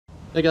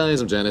Hey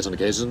guys, I'm Janet on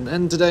occasion,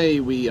 and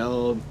today we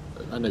are,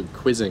 I know,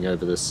 quizzing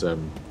over this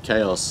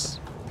Chaos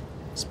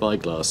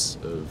Spyglass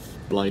of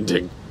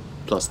blinding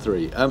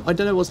 +3. I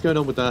don't know what's going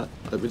on with that.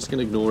 We're just going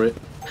to ignore it.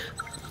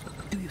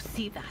 Do you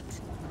see that?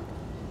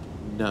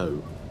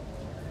 No.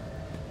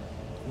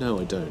 No,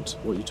 I don't.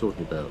 What are you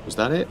talking about? Was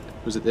that it?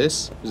 Was it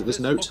this? Was it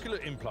this note? Ocular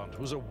implant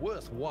was a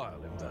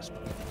worthwhile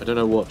investment. I don't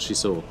know what she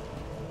saw.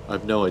 I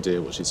have no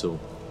idea what she saw.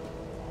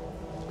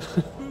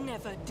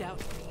 Never doubt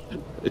me.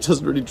 It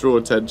doesn't really draw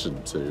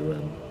attention to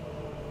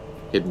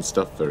hidden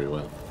stuff very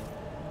well.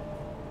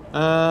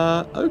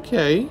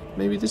 Okay.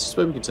 Maybe this is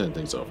where we can turn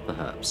things off,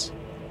 perhaps.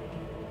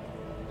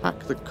 Hack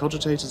the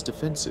Cogitator's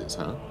defenses,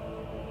 huh?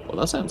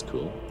 Well, that sounds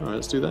cool. Alright,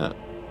 let's do that.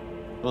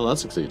 Well, that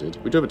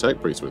succeeded. We do have a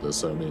tech priest with us,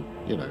 so, I mean,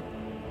 you know,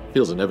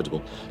 feels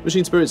inevitable.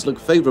 Machine spirits look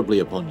favourably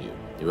upon you.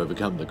 You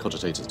overcome the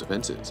Cogitator's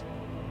defenses.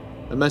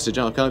 A message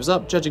archives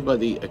up. Judging by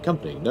the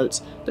accompanying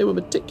notes, they were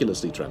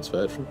meticulously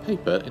transferred from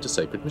paper into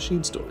sacred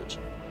machine storage.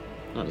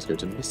 Alright, let's go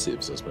to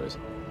missives, I suppose.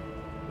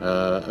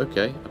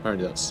 Okay,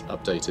 apparently that's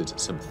updated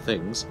some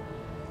things.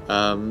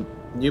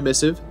 New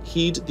missive.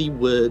 Heed the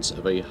words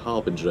of a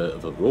harbinger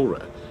of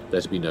Aurora.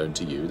 Let it be known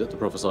to you that the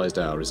prophesied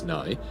hour is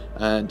nigh,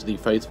 and the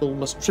faithful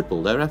must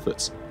triple their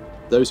efforts.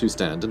 Those who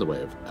stand in the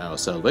way of our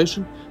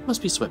salvation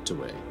must be swept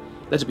away.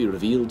 Let it be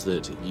revealed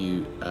that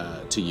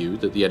to you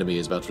that the enemy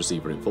is about to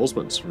receive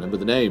reinforcements. Remember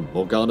the name,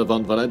 Morgana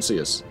von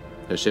Valancius.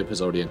 Her ship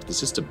has already entered the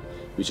system.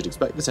 We should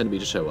expect this enemy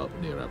to show up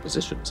near our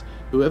positions.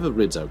 Whoever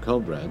rids our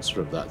comrades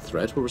from that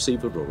threat will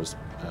receive Aurora's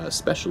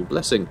special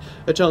blessing,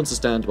 a chance to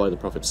stand by the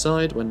Prophet's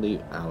side when the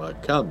hour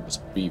comes.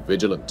 Be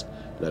vigilant.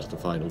 Let the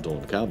final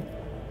dawn come.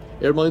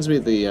 It reminds me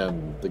of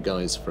the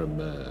guys from,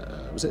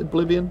 was it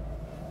Oblivion?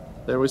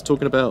 They're always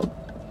talking about...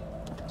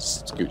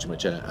 Scooching my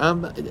chair.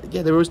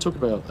 Yeah, they were always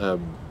talking about,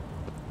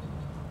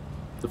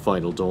 the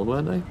final dawn,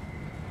 weren't they?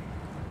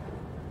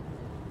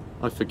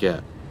 I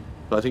forget.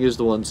 But I think it was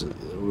the ones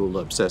that were all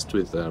obsessed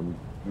with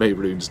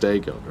Mehrunes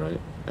Dagon,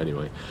 right?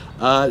 Anyway,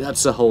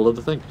 that's a whole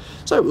other thing.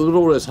 So,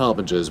 Aurora's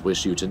harbingers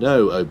wish you to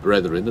know, O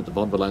brethren, that the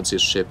von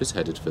Valancius ship is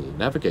headed for the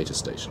navigator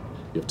station.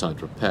 You have time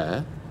to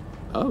prepare.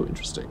 Oh,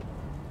 interesting.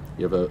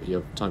 You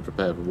have time to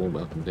prepare for warm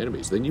welcome to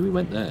enemies. They knew we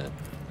went there.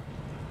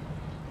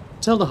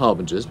 Tell the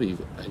harbingers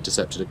we've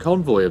intercepted a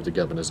convoy of the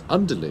governor's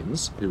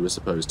underlings who were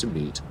supposed to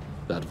meet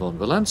that von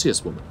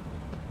Valancius woman.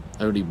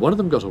 Only one of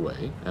them got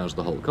away out of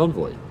the whole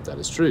convoy, that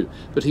is true,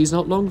 but he's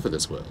not long for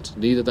this world.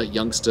 Neither that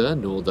youngster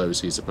nor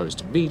those he's supposed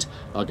to meet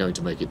are going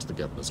to make it to the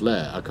governor's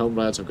lair. Our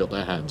comrades have got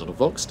their hands on a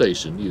Vox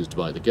station used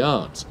by the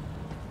guards,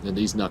 and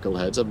these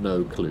knuckleheads have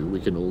no clue we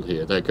can all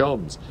hear their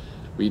comms.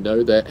 We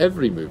know their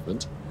every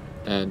movement,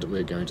 and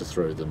we're going to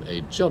throw them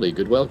a jolly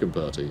good welcome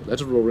party.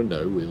 Let Aurora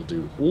know we'll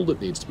do all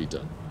that needs to be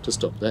done to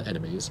stop their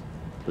enemies.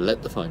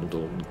 Let the final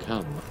dawn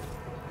come.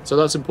 So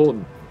that's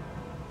important.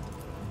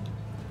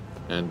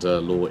 And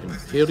Law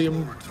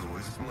Imperium.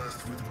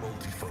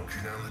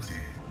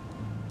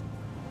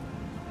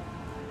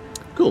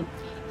 Cool.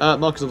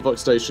 Markers on the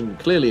Vox station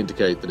clearly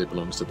indicate that it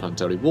belongs to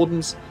planetary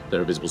wardens. There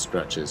are visible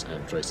scratches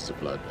and traces of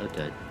blood.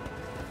 Okay.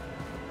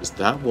 Is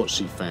that what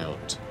she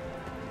found?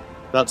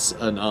 That's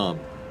an arm.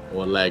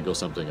 Or a leg or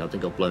something. I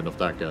think I've blown off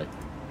that guy.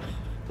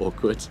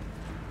 Awkward.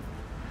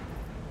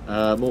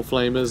 More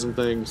flamers and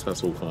things.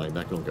 That's all fine.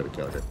 That can all go to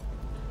cargo.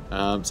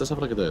 So let's have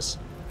a look at this.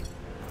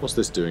 What's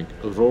this doing?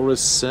 Aurora's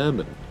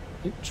sermon.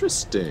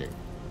 Interesting.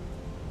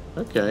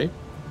 Okay.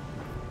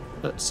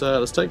 Let's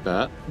take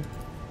that.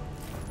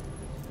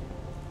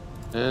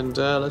 And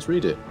let's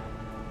read it.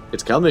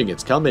 It's coming,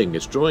 it's coming,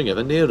 it's drawing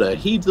ever nearer.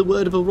 Heed the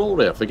word of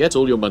Aurora, forget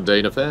all your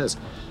mundane affairs.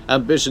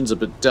 Ambitions are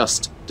but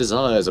dust,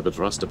 desires are but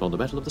rust upon the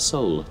metal of the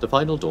soul. The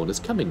final dawn is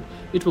coming.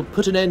 It will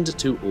put an end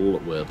to all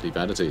worldly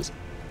vanities.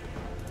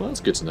 Well,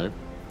 that's good to know.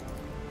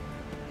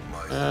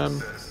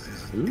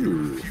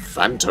 Ooh,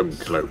 Phantom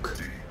Cloak.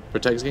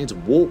 Protects against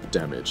warp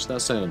damage.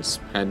 That sounds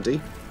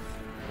handy.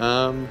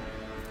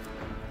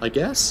 I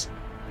guess?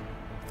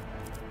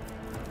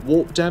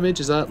 Warp damage,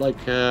 is that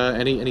like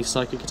any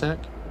psychic attack?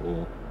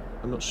 Or...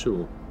 I'm not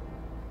sure.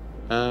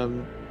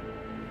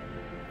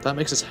 That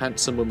makes us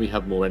handsome when we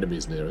have more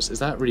enemies near us. Is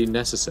that really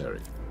necessary?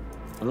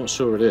 I'm not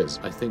sure it is.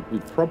 I think we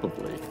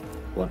probably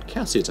want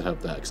Cassia to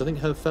have that, because I think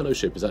her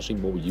fellowship is actually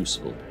more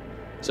useful.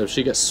 So if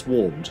she gets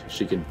swarmed,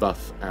 she can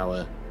buff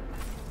our,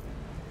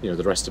 you know,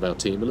 the rest of our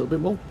team a little bit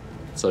more,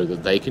 so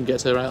that they can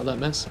get her out of that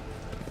mess.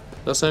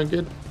 Does that sound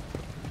good?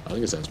 I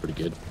think it sounds pretty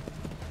good.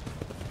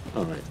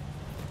 Alright.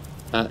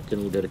 That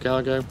can all go to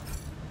cargo.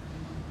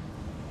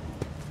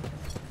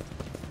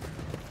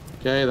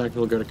 Okay, that can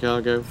all go to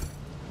cargo.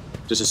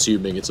 Just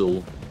assuming it's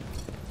all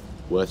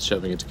worth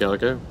shoving into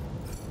cargo.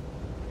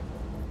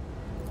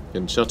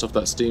 Can shut off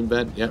that steam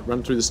vent. Yeah,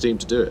 run through the steam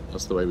to do it.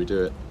 That's the way we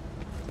do it.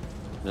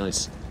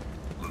 Nice.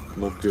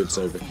 More goods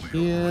over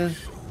here.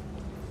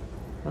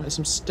 Right, there's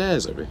some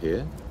stairs over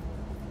here.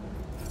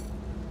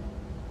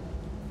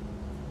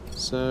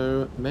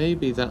 So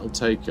maybe that'll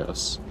take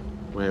us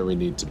where we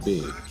need to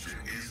be.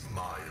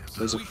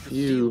 There's a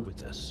few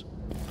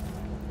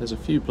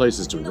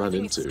places to run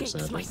into,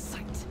 sadly.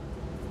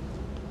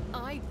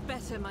 I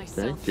better better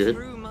myself good.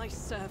 through my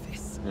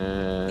service.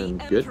 And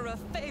the good. Emperor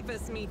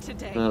favors me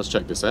today. Now let's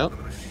check this out.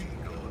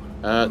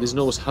 These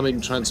enormous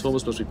humming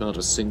transformers must be part of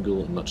a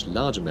single and much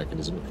larger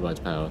mechanism that provides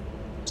power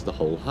to the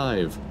whole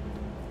hive.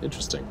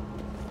 Interesting.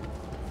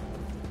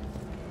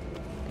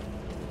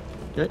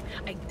 Okay.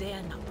 I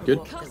dare not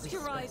Good. provoke the Cast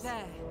your eye whispers.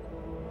 there.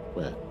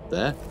 Where?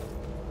 There?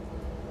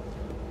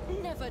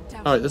 Never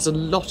doubt. Alright, there's a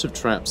lot of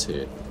traps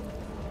here,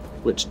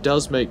 which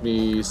does make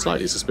me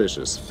slightly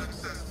suspicious.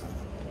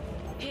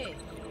 Hey,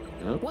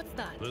 Oh. what's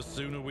that? The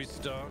sooner we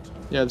start,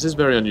 Yeah, this is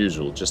very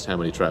unusual, just how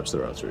many traps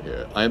there are through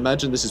here. I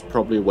imagine this is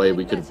probably a way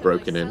we could have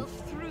broken in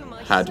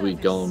had we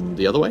gone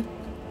the other way.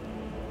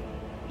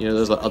 You know,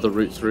 there's that other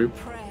route through.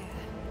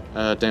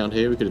 Down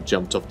here, we could have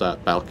jumped off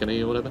that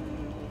balcony or whatever.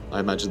 I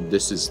imagine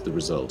this is the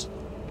result.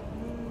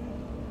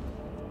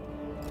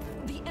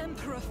 The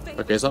Emperor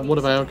Okay, is that one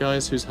of our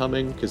guys who's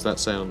humming? Because that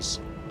sounds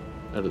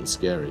a little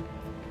scary.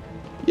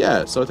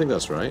 Yeah, so I think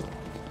that's right.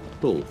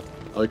 Cool.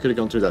 Oh, we could have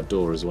gone through that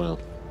door as well.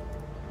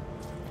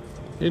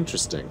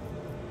 Interesting.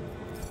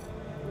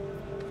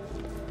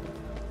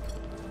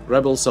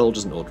 Rebel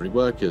soldiers and ordinary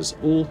workers,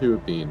 all who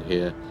have been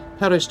here,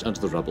 perished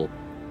under the rubble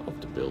of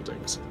the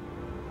buildings.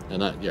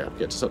 And that, yeah,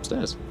 gets us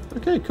upstairs.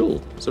 Okay,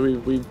 cool. So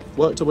we've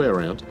worked our way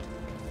around.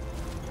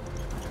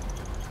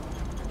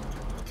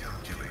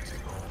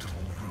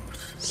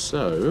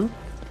 So,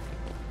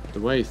 the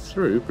way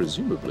through,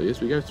 presumably,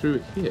 is we go through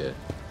here.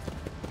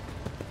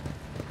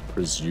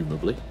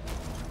 Presumably.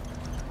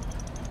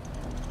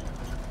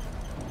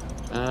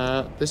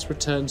 This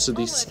returns to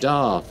the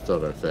Star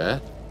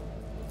Thoroughfare.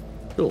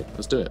 Cool,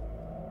 let's do it.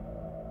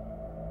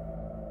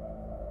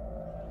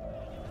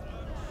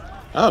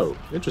 Oh,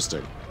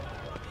 interesting.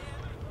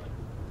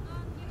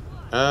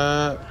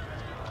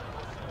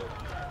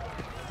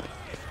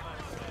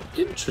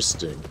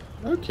 Interesting.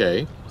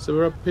 Okay, so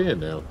we're up here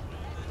now.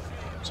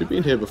 So we've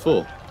been here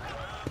before.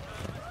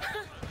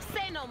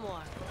 Say no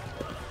more.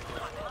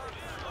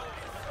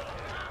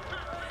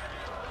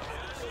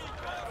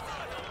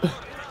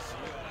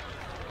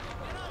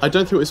 I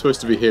don't think we're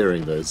supposed to be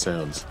hearing those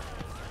sounds.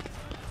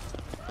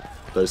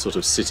 Those sort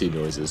of city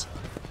noises.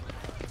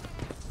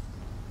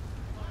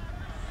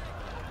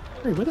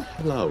 Hey, where the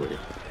hell are we?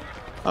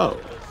 Oh.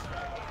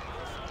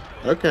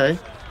 Okay.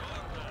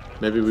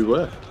 Maybe we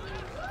were.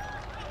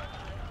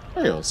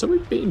 Hang on, so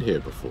we've been here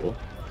before,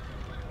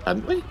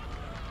 hadn't we?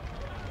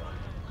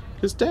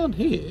 Because down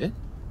here...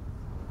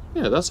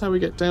 Yeah, that's how we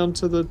get down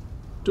to the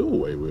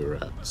doorway we were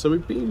at. So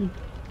we've been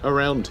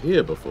around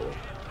here before.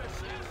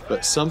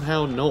 But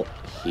somehow not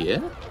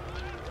here?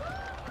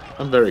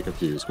 I'm very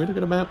confused. Can we look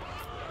at a map?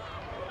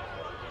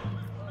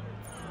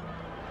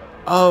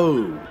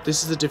 Oh,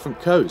 this is a different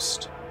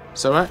coast.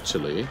 So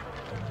actually...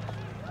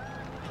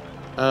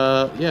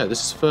 yeah,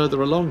 this is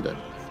further along then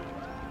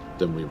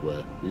than we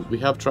were. We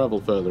have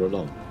travelled further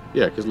along.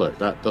 Yeah, because look,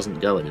 that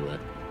doesn't go anywhere.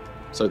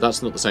 So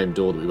that's not the same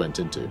door that we went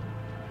into.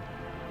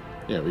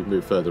 Yeah, we've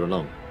moved further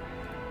along.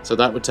 So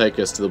that would take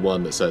us to the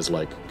one that says,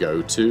 like,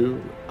 go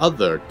to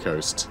other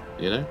coast,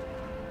 you know?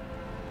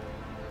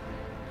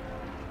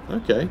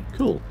 Okay,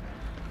 cool.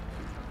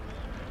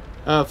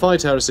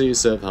 Fight heresies,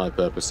 serve the high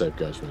purpose,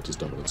 safeguard humanity's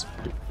dominance.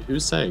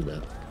 Who's saying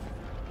that?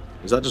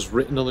 Is that just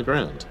written on the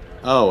ground?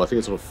 Oh, I think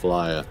it's on a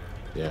flyer.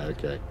 Yeah,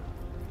 okay.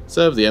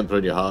 Serve the Emperor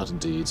in your heart and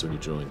deeds when you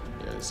join.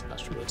 Yeah, it's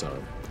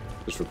Astro-Militarum.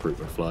 Just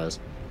recruitment flyers.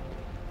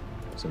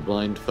 Some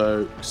blind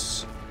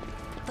folks.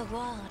 The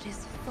world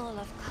is full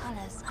of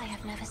colours I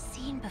have never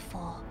seen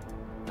before.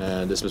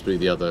 And this must be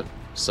the other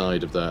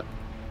side of that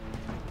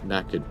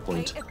knackered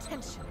point. Pay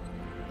attention.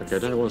 Okay, I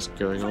don't know what's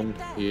going on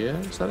here.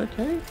 Is that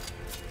okay?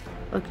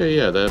 Okay,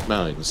 yeah, they're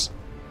mines.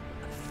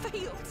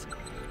 Failed.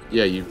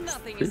 Yeah, you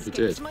Nothing really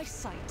escapes did. my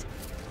sight.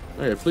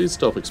 Okay, please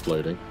stop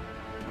exploding.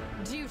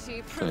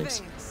 Duty Thanks.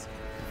 prevails.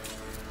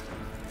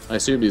 I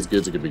assume these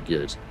goods are going to be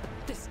good.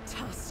 This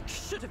task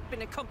should have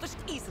been accomplished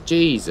easily.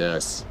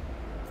 Jesus.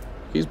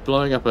 He's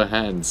blowing up her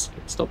hands.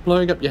 Stop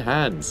blowing up your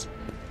hands.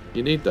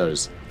 You need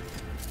those.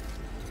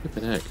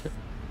 Flippin' heck.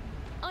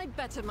 I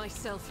better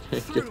myself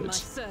Good. through my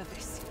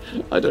service.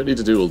 I don't need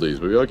to do all these,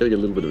 but we are getting a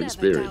little bit of Never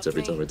experience doubt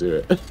every me. time I do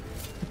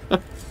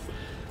it.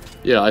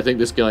 Yeah, I think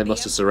this guy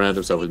must have surrounded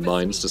himself with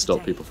mines to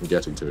stop people from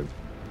getting to him.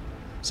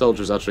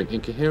 Soldiers uttering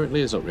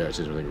incoherently is not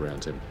reacting to anything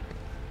around him.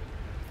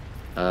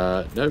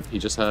 Nope, he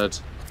just had...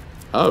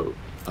 Oh,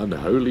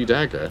 unholy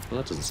dagger.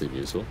 Well, that doesn't seem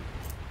useful.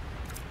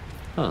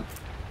 Huh.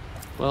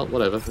 Well,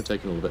 whatever, we're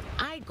taking all of it.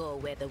 I go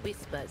where the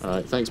whispers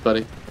Alright, lead. thanks,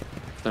 buddy.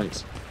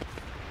 Thanks.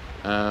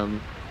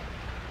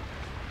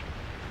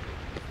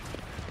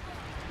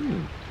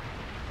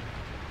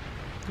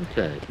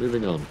 Okay,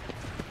 moving on.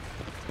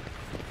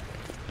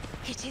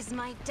 It is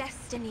my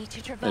destiny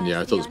to traverse And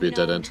yeah, I thought this would be a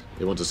dead the end.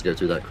 They want us to go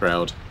through that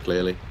crowd,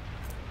 clearly.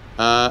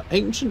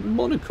 Ancient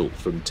monocle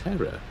from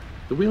Terra.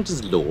 The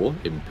wielder's law,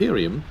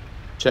 Imperium,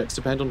 checks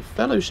depend on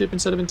fellowship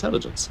instead of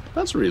intelligence.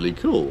 That's really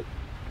cool.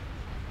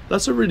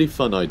 That's a really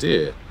fun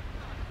idea.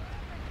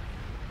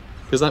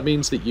 Because that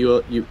means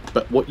that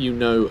but what you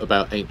know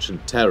about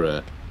ancient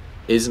Terra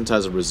isn't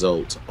as a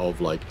result of,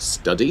 like,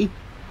 study.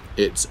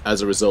 it's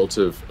as a result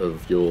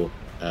of your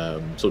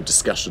sort of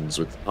discussions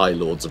with high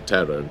lords of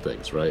terror and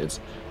things, right?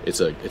 It's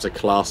a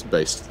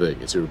class-based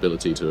thing. It's your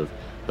ability to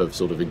have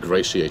sort of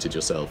ingratiated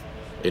yourself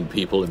in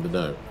people in the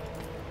know.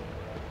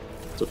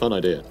 It's a fun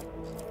idea.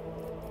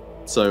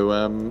 So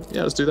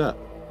yeah, let's do that,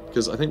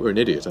 because I think we're an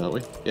idiot, aren't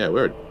we? Yeah,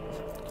 we're a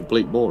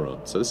complete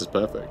moron. So this is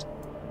perfect.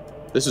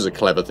 This is a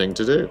clever thing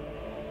to do.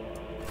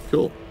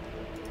 Cool.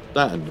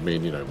 That, and I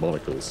mean, you know,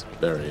 monocles,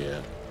 very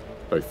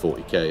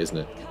 40k, isn't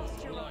it?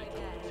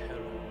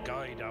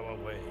 Guide our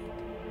way.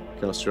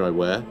 Cast your eye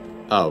where?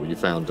 Oh, you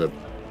found a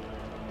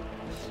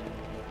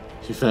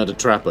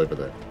trap over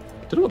there.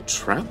 Don't know what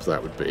trap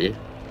that would be.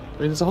 I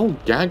mean, there's a whole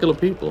gaggle of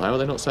people. How are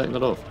they not setting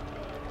that off?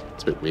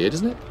 It's a bit weird,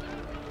 isn't it?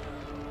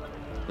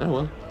 Oh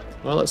well.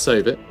 Well, let's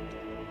save it.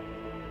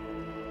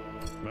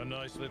 A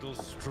nice little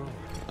stroll.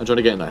 I'm trying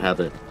to get in that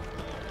habit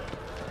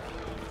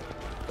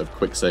of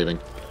quick saving.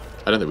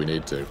 I don't think we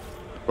need to.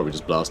 Probably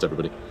just blast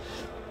everybody.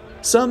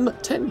 Some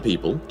 10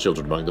 people,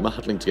 children among them, are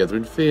huddling together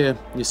in fear.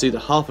 You see that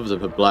half of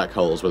them have black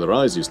holes where their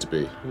eyes used to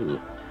be. Ooh.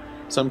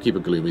 Some keep a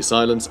gloomy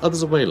silence,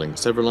 others are wailing.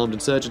 Several armed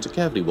insurgents are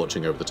carefully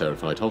watching over the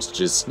terrified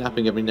hostages,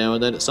 snapping every now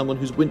and then at someone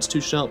who's winced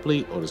too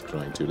sharply or is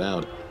crying too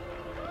loud.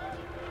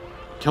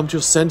 Come to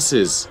your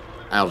senses,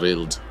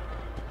 Arild.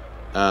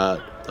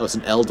 Oh, it's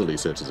an elderly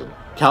citizen.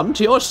 Come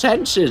to your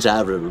senses,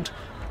 Arild.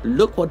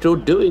 Look what you're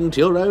doing to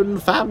your own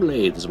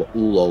family. This is what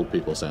all old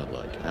people sound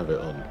like. Have it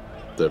on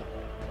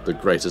the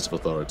greatest of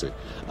authority.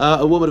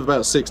 A woman of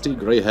about 60,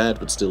 grey-haired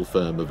but still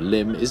firm of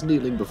limb, is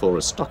kneeling before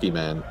a stocky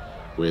man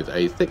with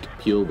a thick,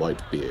 pure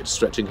white beard,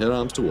 stretching her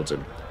arms towards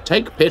him.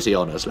 Take pity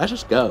on us. Let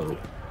us go.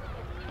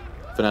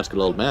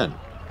 Fanatical old man.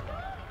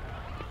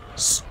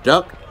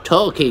 Stop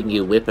talking,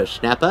 you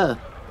whippersnapper,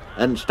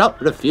 and stop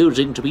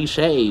refusing to be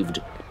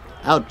saved.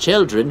 Our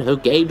children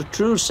have gained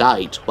true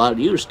sight, while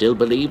you still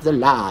believe the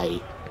lie.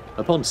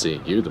 Upon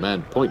seeing you, the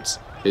man points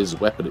his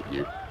weapon at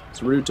you.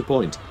 It's rude to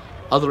point.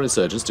 Other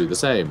insurgents do the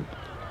same.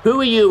 Who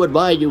are you and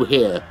why are you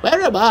here?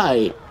 Where am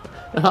I?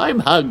 I'm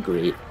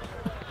hungry.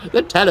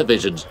 The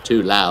television's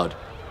too loud.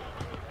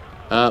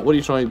 What are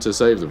you trying to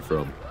save them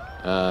from?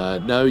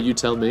 No, you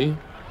tell me.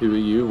 Who are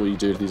you? What are you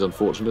doing to these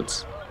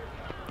unfortunates?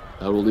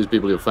 Are all these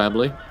people your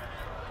family?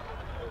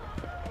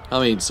 I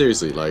mean,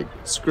 seriously, like,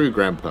 screw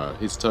Grandpa.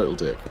 He's a total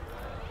dick.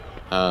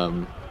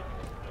 I'm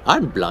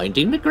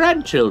blinding the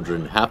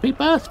grandchildren. Happy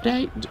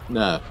birthday.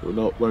 Nah,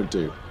 won't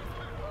do.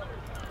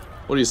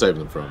 What are you saving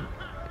them from?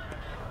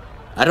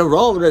 At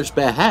Aurora's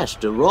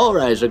behest,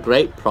 Aurora is a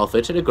great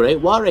prophet and a great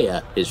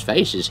warrior. His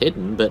face is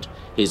hidden, but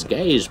his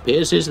gaze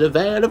pierces the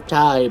veil of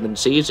time and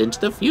sees into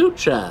the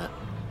future.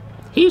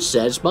 He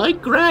says my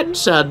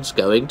grandson's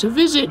going to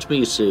visit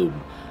me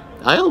soon.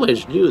 I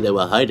always knew they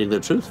were hiding the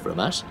truth from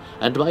us,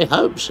 and my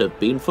hopes have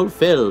been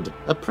fulfilled.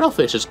 A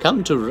prophet has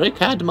come to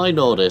Ricad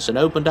Minoris and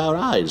opened our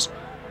eyes.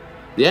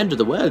 The end of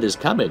the world is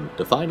coming,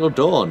 the final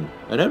dawn,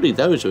 and only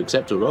those who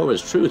accept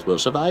Aurora's truth will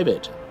survive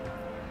it.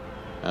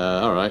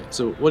 Alright,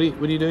 so what are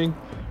you doing?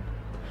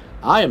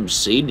 I am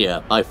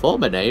Senior. My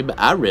former name,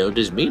 Arild,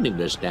 is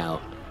meaningless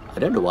now. I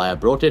don't know why I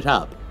brought it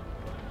up.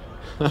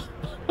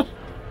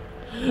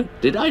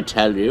 Did I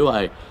tell you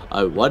I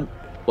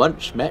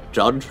once met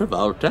John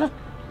Travolta?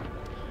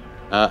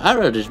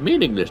 Arild is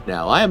meaningless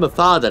now. I am a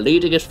father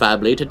leading his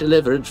family to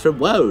deliverance from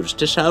woes,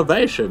 to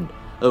salvation.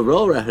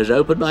 Aurora has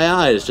opened my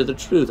eyes to the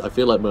truth. I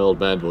feel like my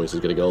old man voice is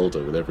getting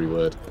older with every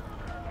word.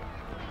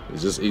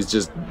 He's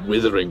just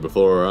withering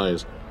before our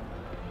eyes.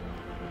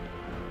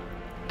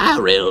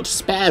 Arild,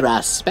 spare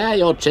us. Spare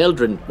your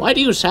children. Why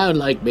do you sound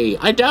like me?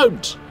 I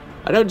don't.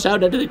 I don't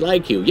sound anything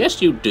like you.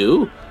 Yes, you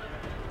do.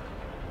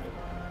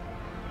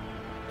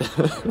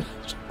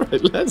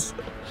 Right, let's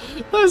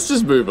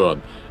just move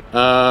on.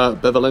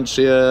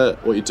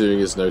 Benevolentia, what you're doing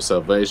is no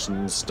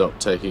salvation. Stop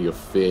taking your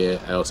fear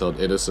out on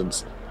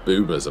innocents.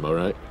 Boomers, am I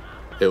right?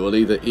 It will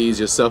neither ease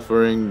your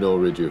suffering nor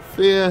rid you of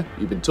fear.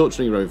 You've been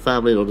torturing your own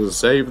family in order to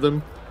save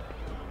them.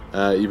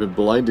 You've been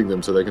blinding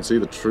them so they can see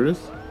the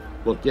truth.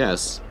 Well,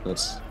 yes,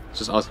 let's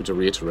just ask him to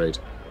reiterate.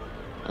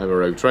 I'm a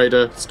rogue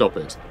trader. Stop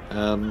it.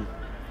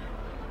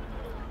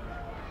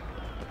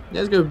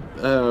 Let's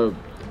go,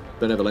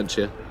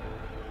 Benevolentia.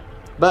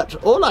 But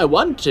all I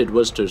wanted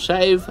was to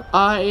save.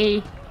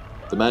 The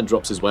man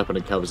drops his weapon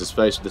and covers his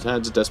face with his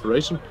hands in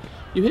desperation.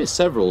 You hear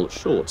several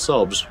short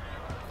sobs.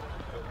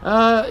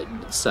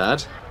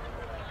 Sad.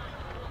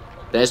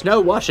 There's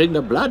no washing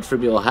the blood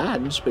from your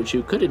hands, but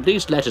you could at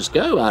least let us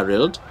go,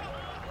 Arild.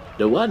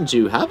 The ones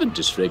you haven't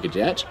disfigured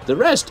yet, the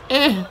rest,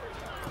 eh.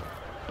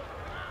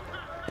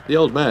 The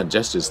old man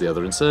gestures to the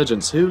other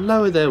insurgents, who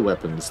lower their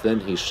weapons. Then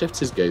he shifts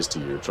his gaze to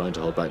you, trying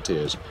to hold back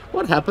tears.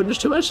 What happens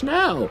to us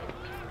now?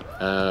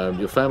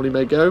 Your family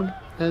may go,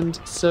 and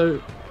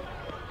so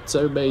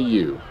may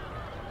you.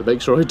 But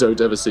make sure I don't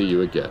ever see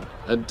you again.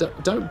 And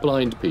don't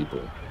blind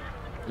people.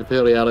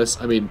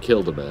 Imperialis, I mean,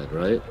 kill the man,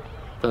 right?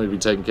 Family been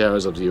taken care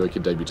of you and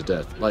condemn you to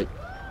death. Like,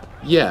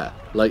 yeah,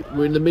 like,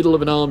 we're in the middle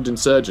of an armed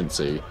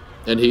insurgency,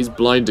 and he's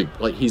blinding,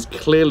 like, he's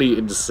clearly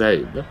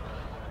insane.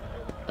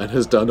 and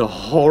has done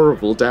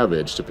horrible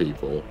damage to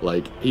people.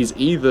 Like, he's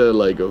either,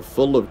 like,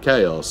 full of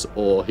chaos,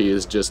 or he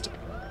is just...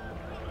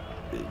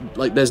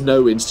 Like, there's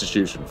no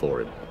institution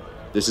for him.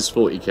 This is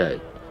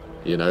 40k,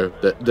 you know?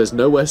 There's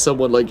nowhere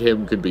someone like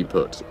him could be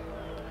put.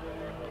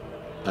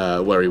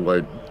 Where he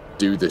won't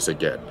do this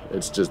again.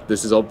 It's just,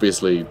 this is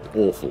obviously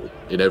awful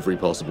in every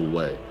possible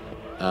way.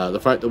 The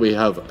fact that we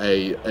have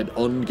an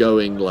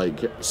ongoing,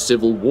 like,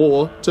 civil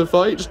war to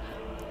fight,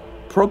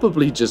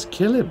 probably just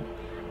kill him.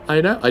 I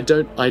know, I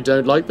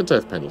don't like the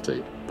death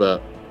penalty,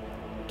 but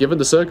given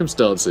the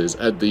circumstances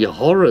and the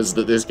horrors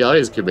that this guy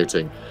is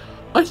committing,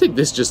 I think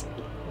this just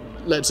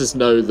lets us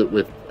know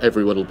that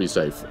everyone will be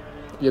safe.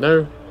 You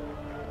know?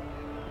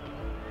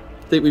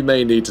 I think we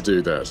may need to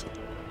do that.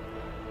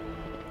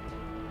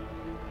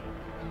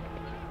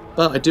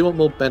 But I do want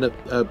more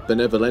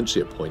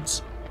benevolentia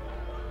points.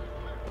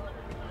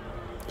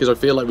 Because I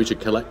feel like we should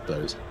collect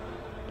those.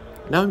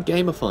 Now I'm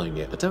gamifying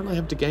it. I don't like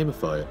having to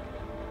gamify it.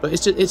 But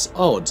it's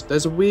odd.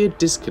 There's a weird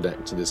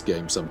disconnect in this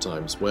game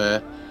sometimes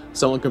where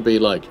someone can be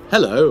like,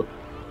 hello,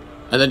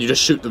 and then you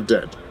just shoot them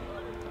dead.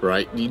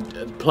 Right? The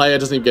player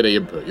doesn't even get any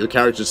input. Your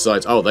character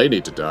decides, oh, they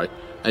need to die.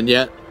 And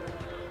yet,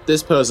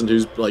 this person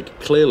who's, like,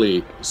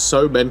 clearly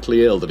so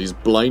mentally ill that he's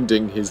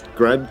blinding his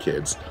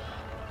grandkids,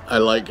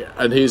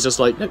 and he's just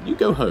like, no, you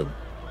go home,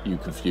 you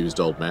confused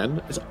old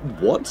man. It's like,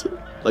 what?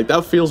 Like,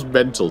 that feels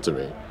mental to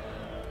me.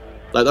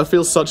 Like, that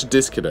feels such a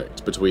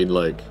disconnect between,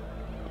 like,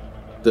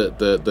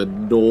 the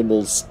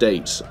normal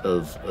state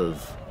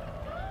of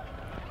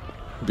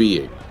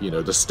being, you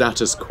know, the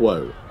status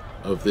quo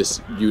of this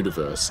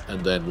universe,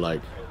 and then,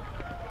 like,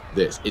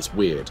 this. It's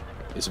weird.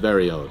 It's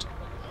very odd.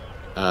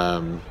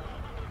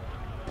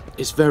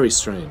 It's very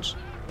strange.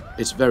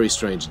 It's very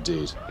strange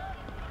indeed.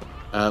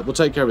 We'll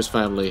take care of his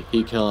family.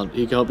 He can't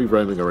be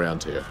roaming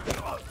around here.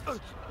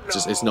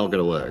 It's not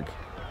gonna work.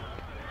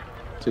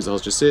 Two I'll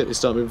just see it, they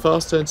start moving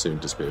faster and soon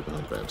disappear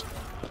behind the bend.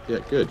 Yeah,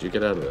 good, you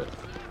get out of there.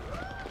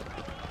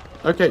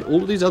 Okay,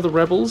 all of these other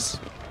rebels,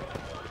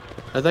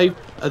 are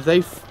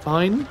they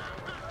fine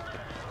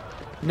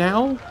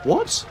now?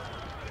 What?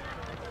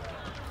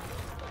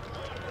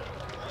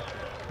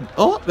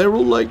 Oh, they're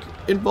all, like,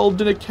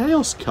 involved in a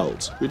chaos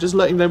cult. We're just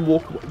letting them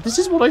walk away. This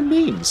is what I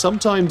mean.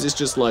 Sometimes it's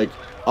just like,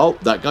 oh,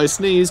 that guy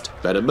sneezed,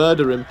 better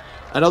murder him.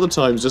 And other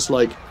times just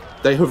like,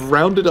 they have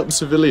rounded up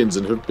civilians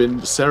and have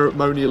been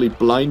ceremonially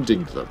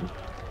blinding them.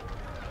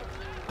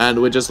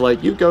 And we're just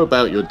like, you go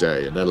about your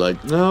day. And they're like,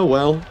 oh,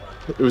 well,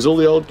 it was all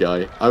the old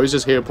guy. I was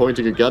just here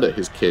pointing a gun at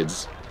his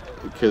kids.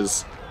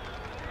 Because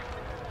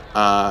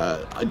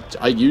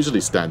I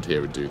usually stand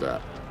here and do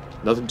that.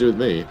 Nothing to do with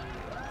me.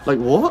 Like,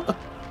 what?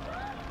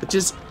 It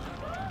just...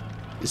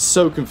 It's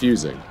so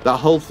confusing. That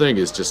whole thing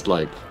is just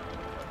like...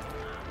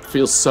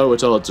 Feels so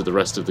at odds with the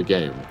rest of the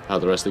game. How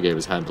the rest of the game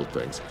has handled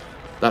things.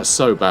 That's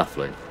so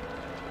baffling.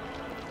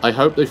 I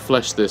hope they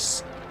flesh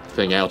this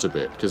thing out a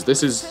bit. Because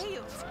this is...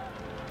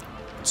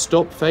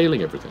 Stop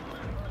failing everything.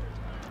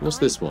 What's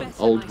this one?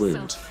 Old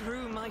wound.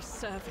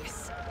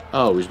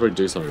 Oh, we should probably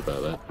do something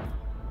about that.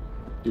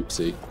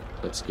 Oopsie.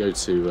 Let's go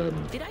to,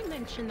 Did I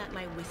mention that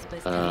my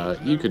whispers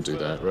you can do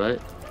that, right?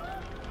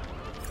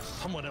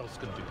 Someone else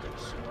can do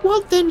this.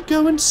 Well, then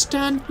go and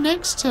stand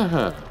next to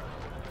her.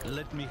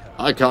 Let me have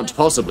I can't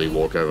possibly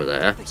walk over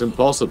there. It's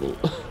impossible.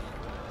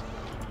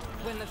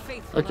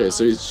 Okay,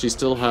 so she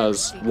still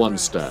has one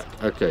stack.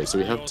 Okay, so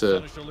we have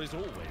to... Seneschal is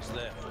always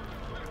there.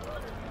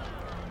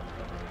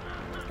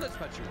 Let's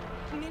patch you.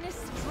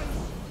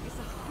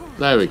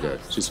 There we go.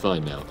 She's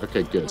fine now.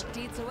 Okay, good.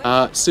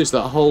 Seriously,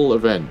 that whole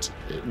event,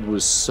 it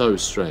was so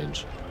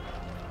strange.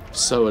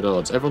 So at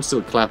odds. Everyone's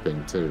still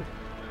clapping, too.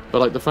 But,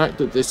 like, the fact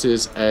that this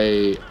is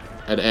an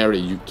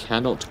area you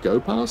cannot go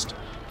past?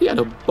 He had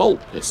a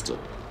bolt pistol.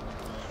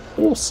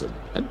 Awesome.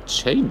 And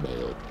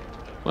chainmail.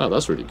 Wow,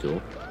 that's really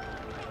cool.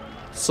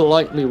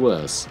 Slightly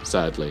worse,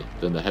 sadly,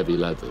 than the heavy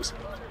leathers.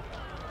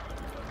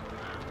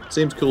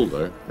 Seems cool,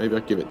 though. Maybe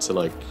I'd give it to,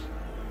 like...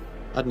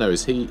 I don't know,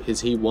 is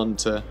he one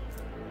to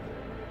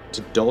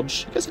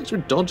dodge? I guess extra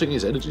dodging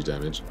is energy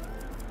damage.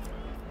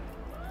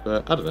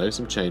 But, I don't know,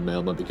 some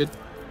chainmail might be good.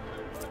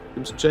 Give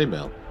him some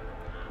chainmail.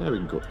 There we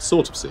can go,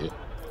 sort of see it.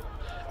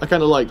 I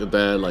kind of like that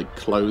their, like,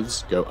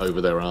 clothes go over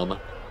their armour.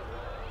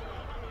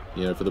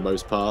 You know, for the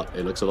most part,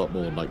 it looks a lot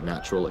more, like,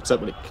 natural,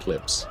 except when it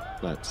clips.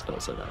 That's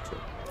not so natural.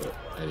 But,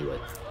 anyway.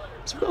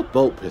 So we've got a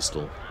bolt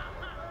pistol.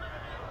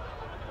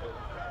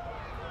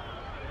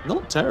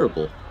 Not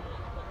terrible.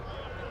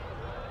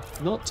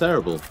 Not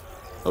terrible.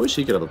 I wish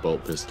he could have a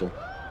bolt pistol.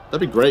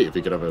 That'd be great if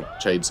he could have a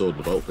chainsaw and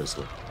a bolt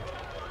pistol.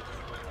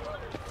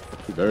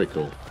 That'd be very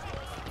cool.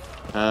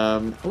 I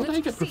wonder how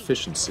you get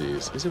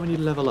proficiencies. Is it when you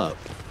level up?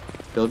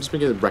 I've just been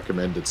getting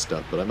recommended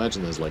stuff, but I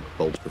imagine there's like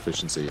bolt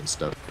proficiency and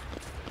stuff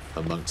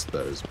amongst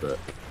those, but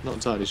not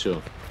entirely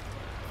sure.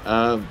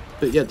 But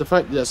yeah, the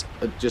fact that that's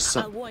just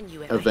some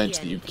event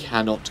that you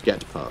cannot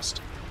get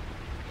past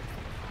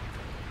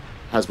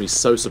has me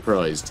so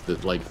surprised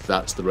that, like,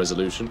 that's the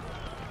resolution.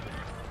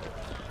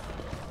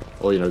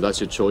 Or, you know, that's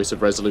your choice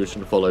of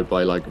resolution, followed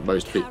by, like,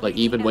 most people... Like,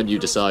 even when you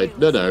decide,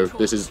 no,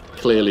 this is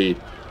clearly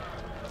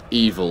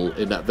evil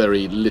in that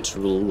very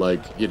literal,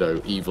 like, you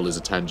know, evil is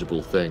a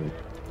tangible thing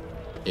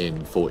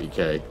in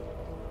 40k.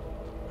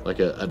 Like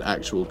an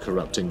actual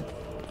corrupting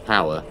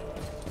power.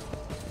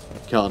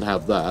 Can't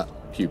have that.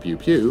 Pew pew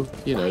pew.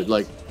 You know,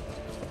 like,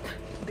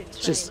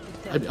 just,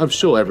 I'm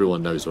sure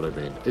everyone knows what I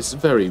mean. It's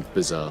very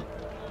bizarre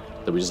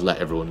that we just let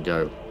everyone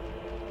go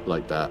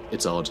like that.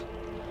 It's odd.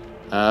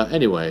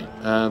 Anyway,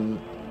 oh,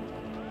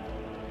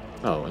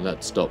 and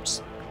that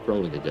stops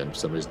rolling again for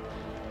some reason.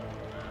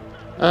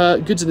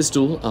 Goods in this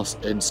stall are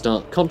in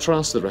stark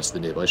contrast to the rest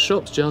of the nearby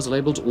shops. Jars are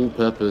labelled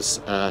all-purpose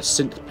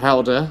synth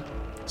powder,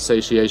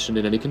 satiation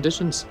in any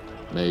conditions.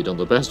 Made on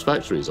the best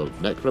factories of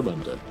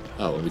Necromunda.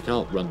 Oh, and we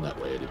can't run that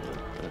way anymore.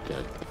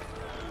 Okay.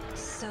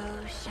 So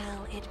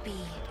shall it be.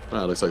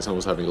 Well, looks like someone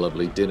was having a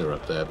lovely dinner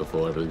up there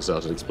before everything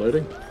started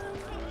exploding.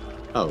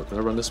 Oh, can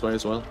I run this way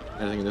as well?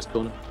 Anything in this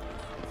corner?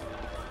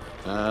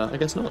 I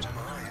guess not.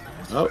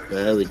 Oh,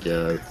 there we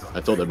go.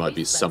 I thought there might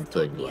be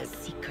something, like,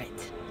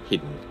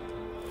 hidden.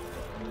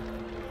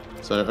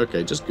 So,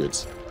 okay, just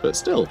goods. But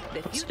still,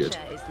 that's good.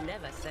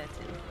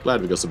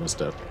 Glad we got some more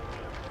stuff.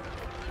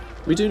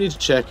 We do need to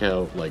check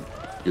out, like,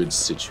 goods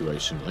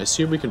situation. I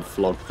assume we can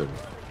flog them.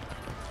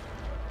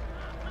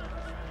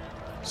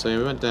 So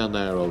we went down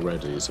there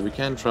already, so we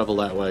can travel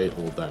that way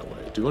or that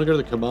way. Do we want to go to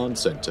the command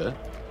center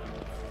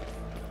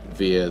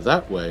via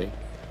that way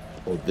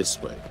or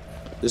this way?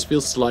 This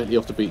feels slightly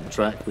off the beaten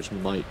track, which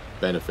might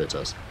benefit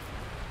us.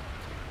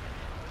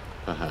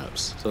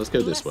 Perhaps. So let's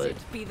go this way.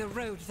 Blessed be the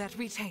road that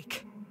we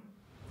take.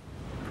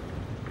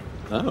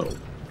 Oh.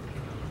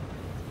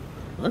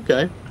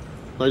 Okay.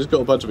 I just got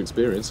a bunch of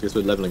experience. I guess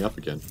we're leveling up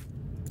again.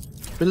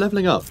 We're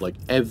leveling up, like,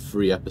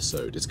 every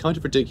episode. It's kind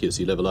of ridiculous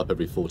you level up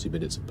every 40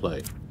 minutes of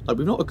play. Like,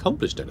 we've not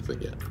accomplished anything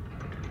yet.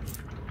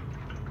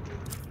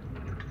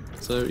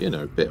 So, you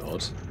know, a bit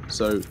odd.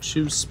 So,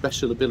 choose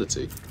special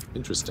ability.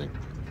 Interesting.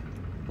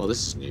 Well,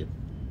 this is new.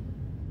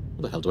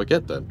 What the hell do I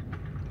get, then?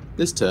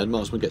 This turn,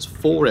 marksman gets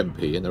 4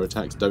 MP and their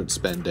attacks don't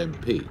spend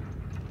MP.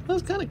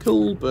 That's kind of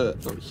cool,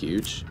 but not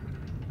huge.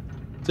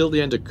 Till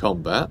the end of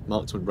combat,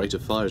 marksman rate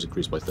of fire is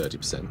increased by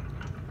 30%.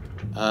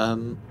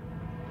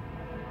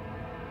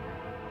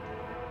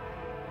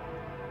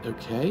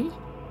 Okay.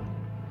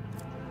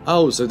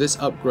 Oh, so this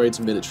upgrades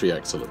military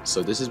excellence.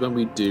 So this is when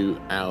we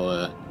do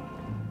our,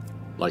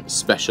 like,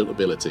 special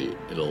ability.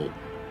 It'll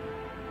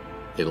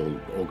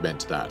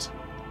augment that.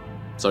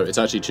 So it's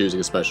actually choosing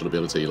a special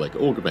ability, like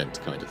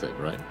augment kind of thing,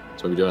 right?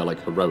 So when we do our,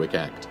 like, heroic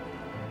act.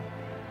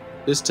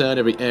 This turn,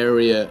 every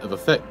area of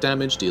effect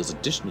damage deals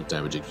additional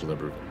damage equal to the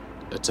number of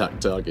attack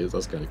targets.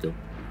 That's kind of cool.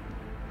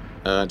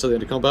 Until the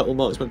end of combat, all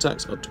marksman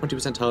attacks are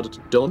 20% harder to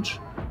dodge.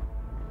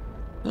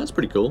 That's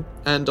pretty cool.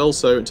 And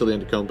also, until the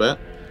end of combat,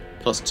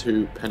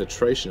 +2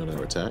 penetration on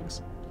our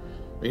attacks.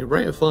 I mean,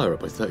 rate of fire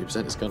up by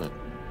 30% is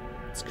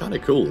it's kind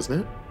of cool, isn't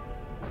it?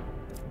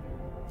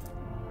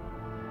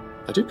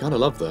 I do kind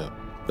of love that.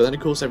 But then, of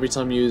course, every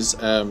time you use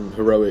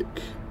heroic,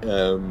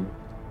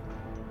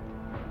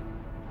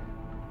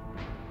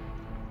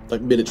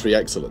 like military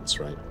excellence,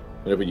 right?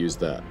 Whenever we use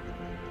that,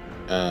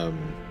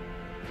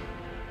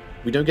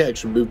 we don't get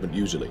extra movement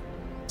usually.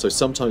 So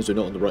sometimes we're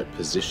not in the right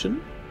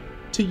position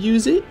to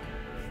use it.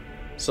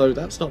 So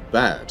that's not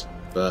bad,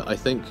 but I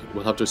think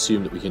we'll have to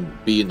assume that we can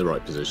be in the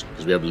right position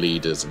because we have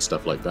leaders and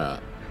stuff like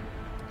that.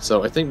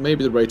 So I think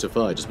maybe the rate of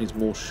fire just means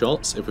more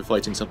shots. If we're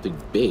fighting something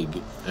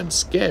big and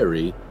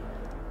scary,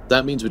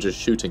 that means we're just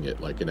shooting it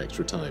like an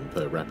extra time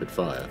per rapid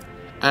fire.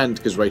 And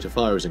because rate of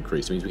fire is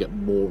increased, it means we get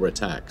more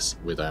attacks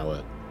with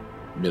our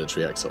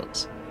military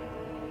excellence.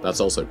 That's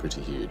also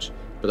pretty huge.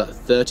 But that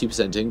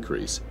 30%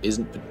 increase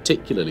isn't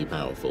particularly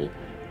powerful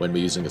when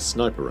we're using a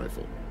sniper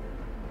rifle.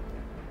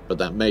 But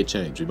that may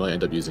change. We might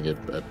end up using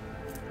a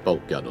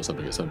bolt gun or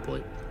something at some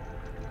point.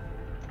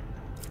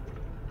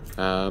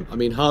 I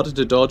mean, harder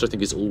to dodge I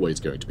think is always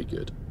going to be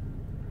good.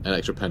 And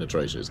extra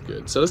penetration is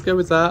good. So let's go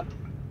with that.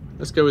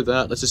 Let's go with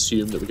that. Let's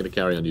assume that we're going to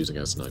carry on using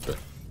our sniper.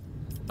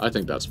 I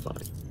think that's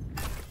fine.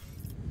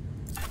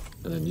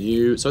 And then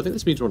you... So I think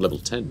this means we're on level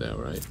 10 now,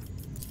 right?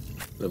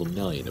 Level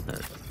 9,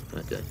 apparently.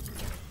 Okay.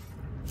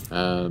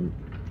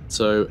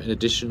 So an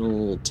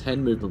additional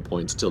 10 movement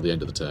points till the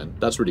end of the turn.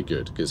 That's really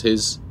good, because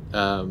his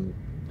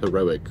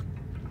heroic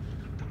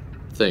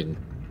thing,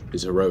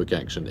 his heroic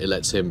action, it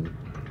lets him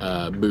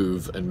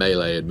move and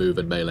melee and move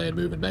and melee and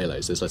move and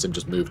melee. So this lets him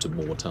just move to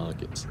more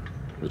targets,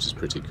 which is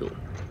pretty cool.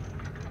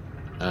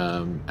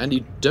 And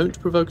you don't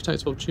provoke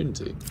attacks of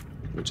opportunity,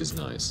 which is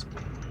nice.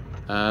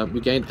 We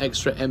gain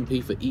extra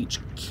MP for each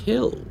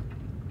kill.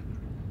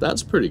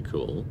 That's pretty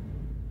cool.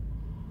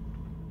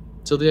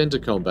 Till the end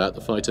of combat, the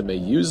fighter may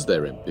use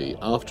their MP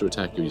after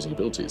attack or using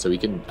ability, so he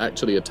can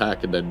actually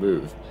attack and then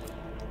move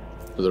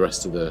for the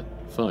rest of the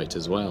fight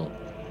as well.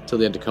 Till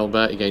the end of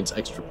combat, he gains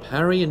extra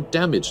parry and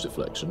damage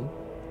deflection.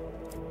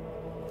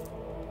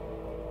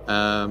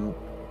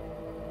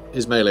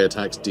 His melee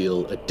attacks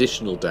deal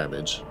additional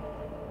damage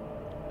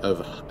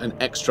of an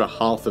extra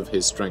half of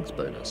his strength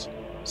bonus.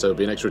 So it'll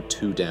be an extra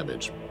 2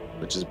 damage,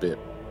 which is a bit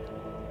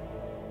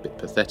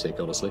pathetic,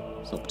 honestly.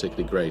 It's not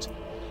particularly great.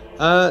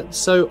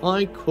 So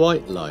I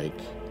quite like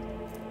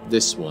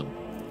this one.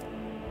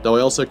 Though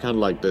I also kind of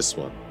like this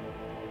one.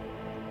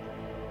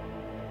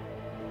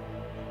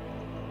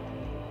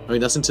 I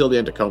mean, that's until the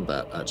end of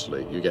combat,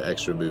 actually. You get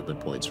extra movement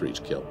points for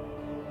each kill.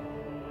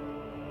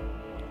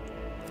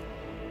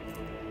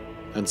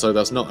 And so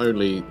that's not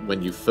only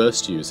when you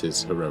first use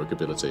his heroic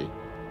ability,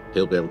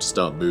 he'll be able to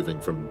start moving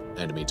from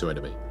enemy to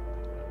enemy.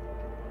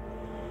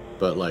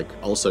 But, like,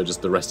 also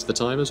just the rest of the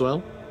time as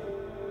well.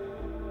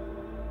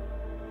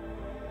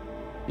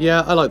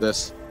 Yeah, I like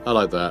this. I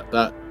like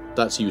that.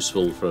 That's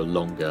useful for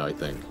longer, I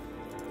think.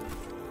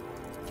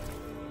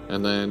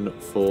 And then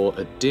for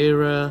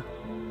Adira,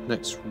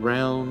 next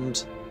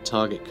round,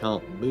 target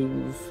can't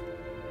move.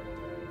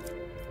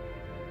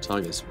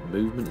 Target's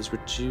movement is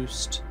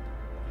reduced.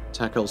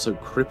 Attack also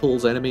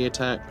cripples enemy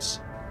attacks.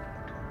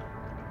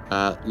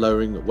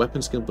 Lowering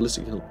weapon skill,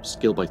 ballistic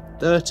skill by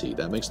 30.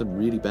 That makes them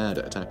really bad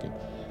at attacking.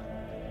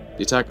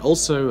 The attack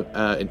also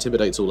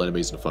intimidates all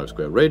enemies in a 5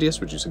 square radius,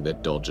 reducing their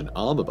dodge and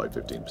armor by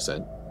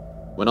 15%.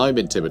 When I'm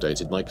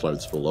intimidated, my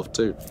clothes fall off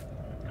too.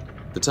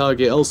 The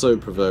target also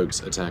provokes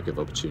attack of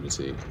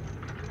opportunity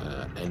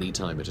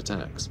anytime it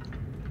attacks.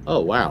 Oh,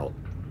 wow.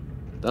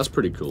 That's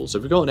pretty cool. So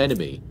if we've got an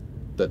enemy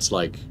that's,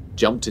 like,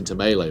 jumped into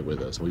melee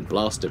with us, and we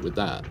blast it with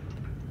that,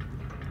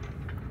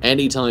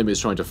 anytime it's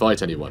trying to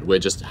fight anyone, we're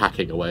just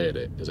hacking away at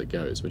it as it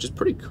goes, which is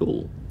pretty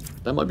cool.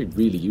 That might be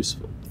really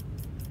useful.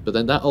 But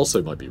then that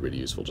also might be really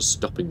useful, just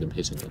stopping them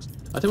hitting us.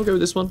 I think we'll go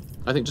with this one.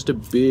 I think just a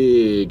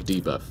big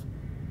debuff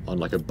on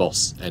like a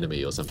boss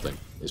enemy or something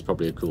is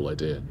probably a cool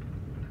idea.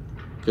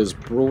 Because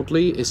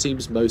broadly, it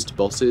seems most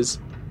bosses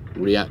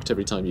react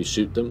every time you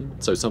shoot them.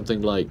 So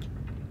something like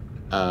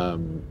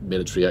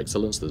military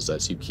excellence that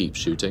lets you keep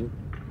shooting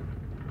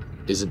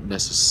isn't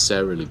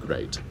necessarily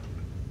great.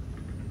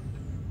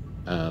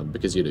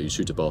 Because, you know, you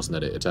shoot a boss and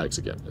then it attacks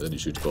again. And then you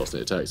shoot a boss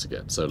and it attacks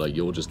again. So, like,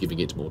 you're just giving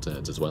it more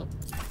turns as well.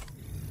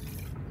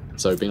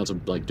 So being able to,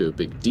 like, do a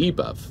big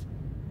debuff,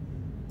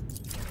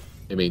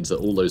 it means that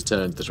all those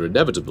turns that are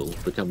inevitable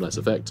become less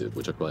effective,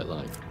 which I quite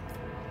like.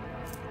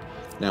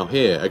 Now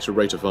here, extra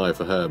rate of fire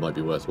for her might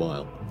be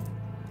worthwhile.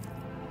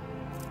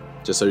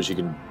 Just so she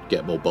can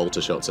get more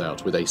bolter shots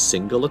out with a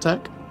single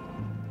attack.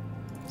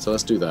 So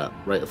let's do that.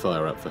 Rate of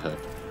fire up for her.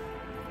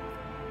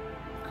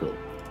 Cool.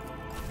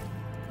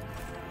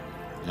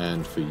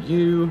 And for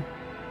you,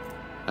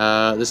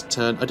 this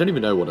turn, I don't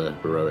even know what a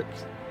heroic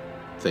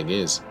thing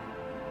is.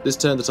 This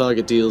turn the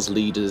target deals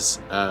leaders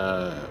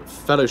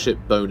fellowship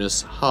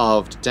bonus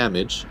halved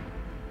damage.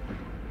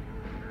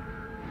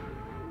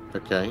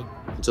 Okay.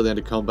 Until the end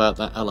of combat,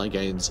 that ally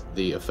gains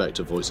the effect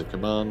of voice of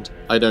command.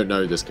 I don't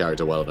know this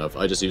character well enough.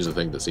 I just use a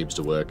thing that seems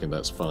to work, and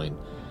that's fine.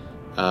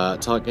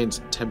 Target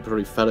gains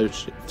temporary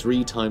fellowship,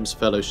 3 times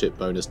fellowship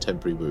bonus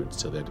temporary wounds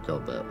till the end of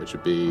combat, which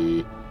would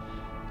be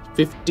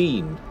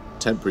 15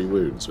 temporary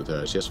wounds with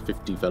her. She has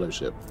 50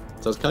 fellowship.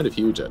 So that's kind of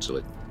huge,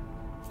 actually.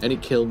 Any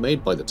kill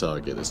made by the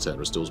target this turn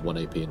restores 1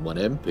 AP and 1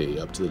 MP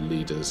up to the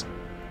leader's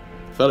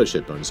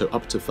fellowship bonus, so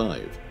up to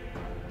 5.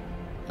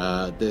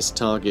 This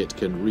target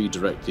can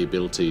redirect the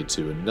ability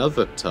to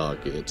another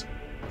target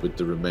with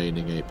the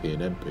remaining AP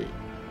and MP.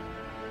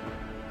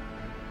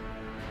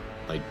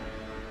 I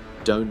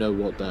don't know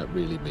what that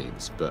really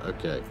means, but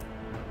okay.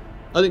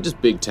 I think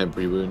just big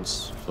temporary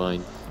wounds,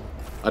 fine.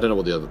 I don't know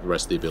what the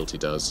rest of the ability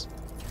does.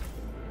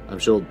 I'm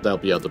sure there'll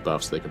be other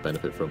buffs they can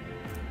benefit from.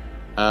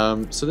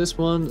 So this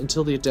one,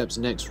 until the Adept's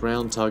next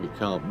round, target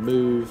can't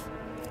move.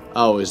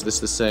 Oh, is this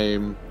the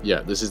same?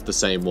 Yeah, this is the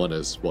same one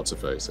as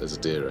What's-Her-Face, as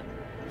Adira.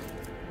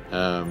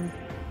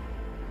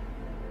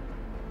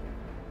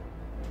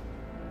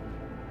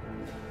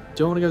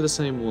 Do I want to go the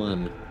same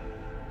one?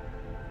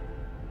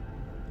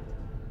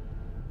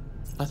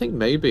 I think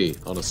maybe,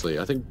 honestly.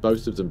 I think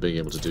both of them being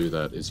able to do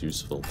that is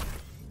useful.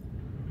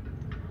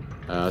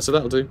 So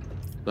that'll do.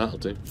 That'll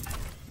do.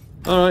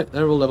 Alright,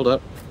 they're all leveled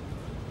up.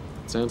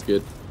 Sounds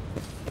good.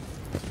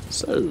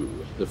 So,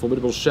 the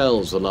formidable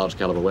shells of the large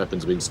caliber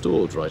weapons are being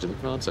stored right in the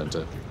command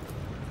center.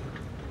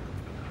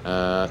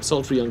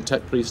 Sultry young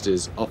tech priest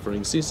is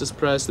offering ceaseless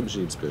prayers to the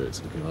machine spirits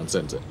in the command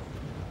center.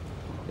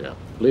 Yeah,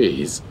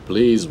 please,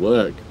 please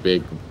work,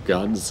 big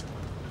guns.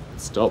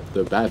 Stop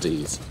the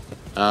baddies.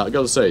 I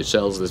gotta say,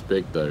 shells this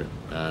big though.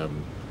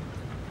 I'm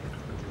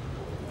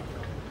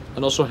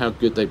not sure how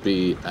good they'd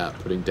be at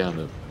putting down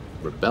a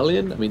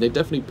rebellion. I mean, they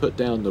definitely put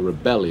down the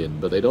rebellion,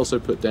 but they'd also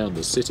put down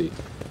the city.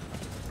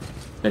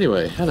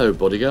 Anyway, hello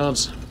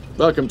bodyguards.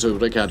 Welcome to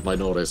Ricard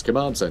Minores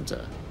Command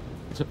Center.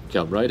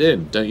 Come right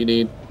in. Don't you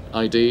need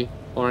ID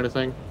or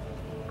anything?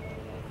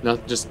 No,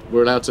 just,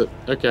 we're allowed to...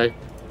 Okay.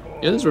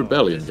 Yeah, there's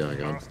rebellion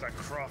going on.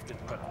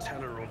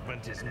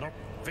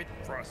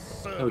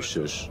 Oh,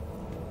 shush.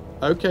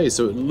 Okay,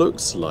 so it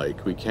looks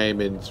like we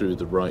came in through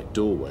the right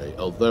doorway,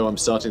 although I'm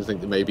starting to think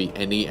that maybe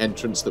any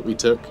entrance that we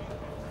took,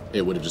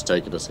 it would have just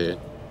taken us here.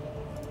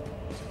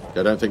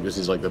 I don't think this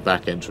is like the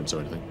back entrance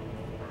or anything.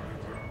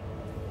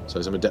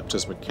 So some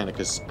Adeptus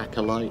Mechanicus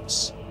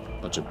acolytes,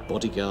 a bunch of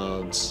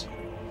bodyguards.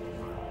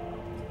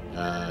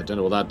 Don't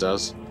know what that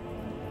does.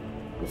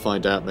 We'll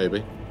find out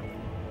maybe.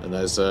 And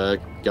there's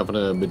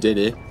Governor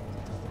Medini.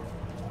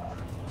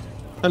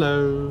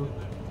 Hello.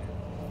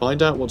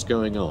 Find out what's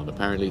going on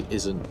apparently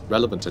isn't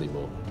relevant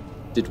anymore.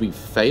 Did we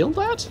fail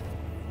that?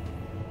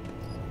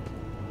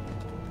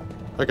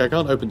 Okay, I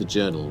can't open the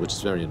journal, which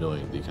is very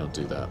annoying that you can't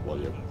do that while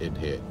you're in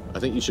here. I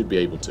think you should be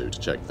able to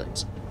check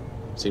things.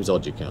 Seems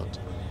odd you can't.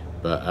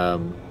 But,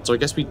 so I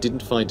guess we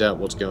didn't find out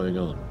what's going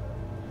on.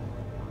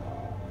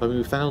 I mean,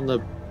 we found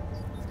the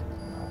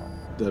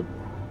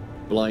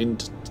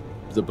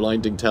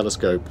blinding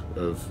telescope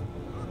of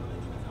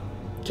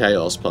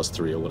chaos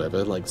 +3 or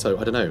whatever, like, so,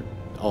 I don't know.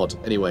 Odd.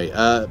 Anyway,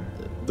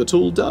 the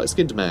tall,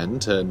 dark-skinned man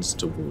turns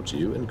towards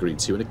you and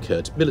greets you in a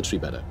curt military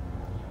manner.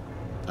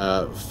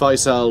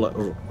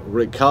 Faisal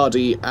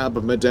Ricardi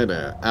Ab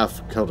Medina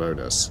Af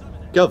Coronas,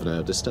 Governor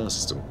of the Star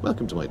System.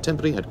 Welcome to my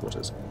temporary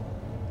headquarters.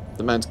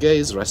 The man's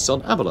gaze rests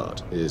on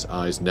Abelard, his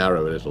eyes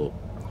narrow a little.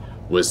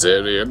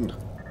 Wazirian.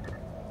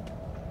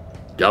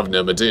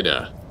 Governor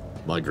Medina,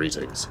 my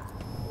greetings.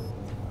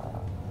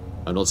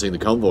 I'm not seeing the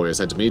convoy I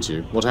sent to meet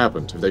you. What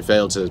happened? Have they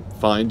failed to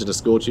find and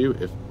escort you?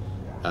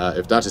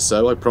 If that is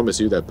so, I promise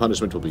you their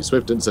punishment will be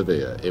swift and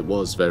severe. It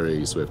was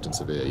very swift and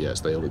severe,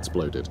 yes. They all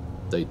exploded.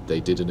 They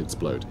didn't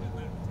explode.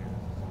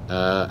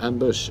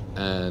 Ambush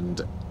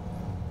and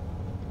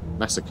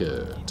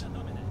massacred.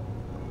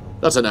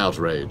 That's an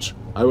outrage.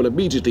 I will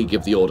immediately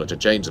give the order to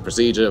change the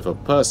procedure for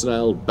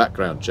personnel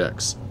background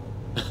checks.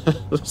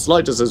 The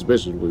slightest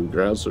suspicion will be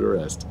grounds for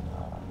arrest.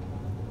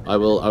 I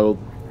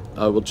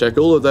will check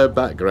all of their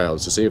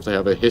backgrounds to see if they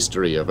have a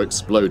history of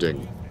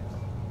exploding.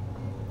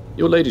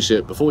 Your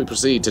ladyship, before we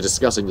proceed to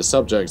discussing the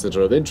subjects that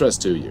are of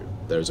interest to you,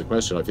 there is a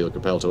question I feel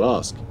compelled to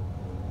ask.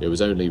 It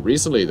was only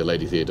recently that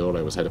Lady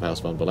Theodora was head of House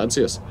von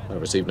Valancius. I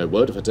received no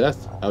word of her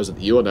death. How is it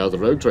that you are now the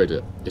rogue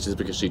trader? It is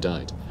because she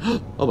died.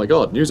 Oh my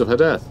god, news of her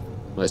death!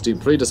 My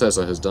esteemed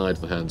predecessor has died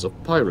at the hands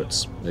of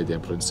pirates. May the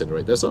Emperor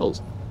incinerate their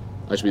souls.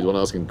 I should be the one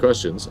asking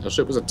questions. Our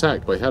ship was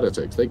attacked by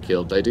heretics. They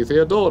killed Lady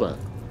Theodora.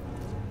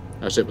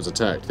 Our ship was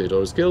attacked.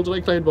 Theodora was killed and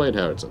I claimed my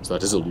inheritance.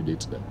 That is all you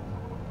need to know.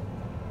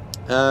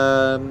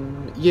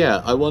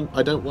 Yeah,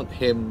 I don't want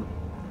him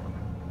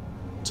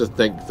to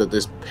think that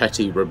this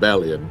petty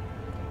rebellion,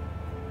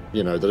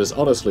 you know, that is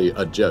honestly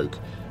a joke,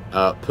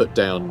 put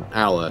down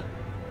our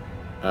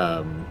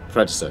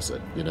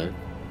predecessor, you know.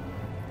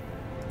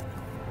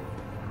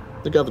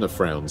 The governor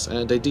frowns,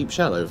 and a deep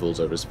shadow falls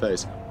over his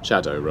face.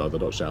 Shadow, rather,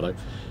 not shallow.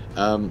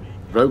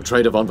 Rogue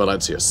trader von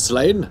Valancius,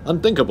 slain?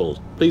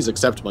 Unthinkable. Please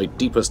accept my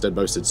deepest and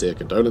most sincere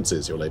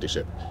condolences, your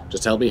ladyship.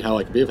 Just tell me how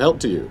I can be of help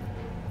to you.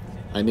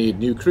 I need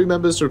new crew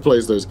members to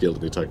replace those killed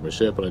in the attack of my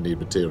ship, and I need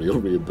material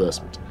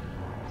reimbursement.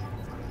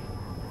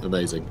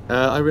 Amazing.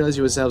 I realise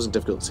you yourselves in a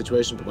difficult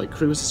situation, but my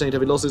crew has sustained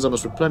heavy losses. I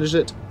must replenish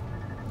it.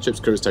 Ship's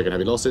crew has taken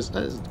heavy losses.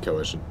 That is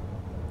coercion.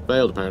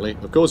 Failed, apparently.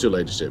 Of course, your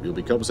ladyship. You'll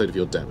be compensated for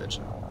your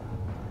damage.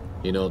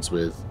 He nods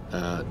with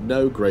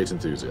no great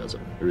enthusiasm.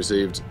 He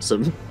received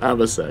some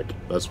Amasek.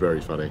 That's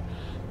very funny.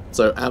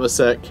 So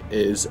Amasek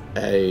is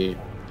a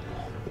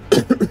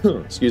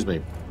excuse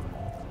me.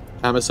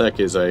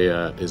 Amasek is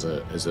a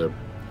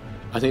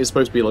I think it's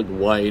supposed to be like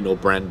wine or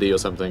brandy or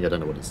something. I don't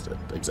know what it's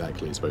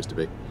exactly supposed to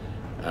be.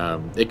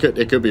 It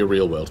could be a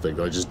real world thing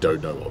that I just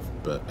don't know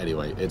of. But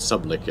anyway, it's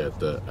some liquor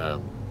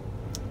that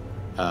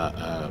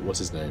what's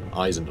his name?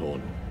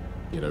 Eisenhorn.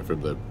 You know,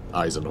 from the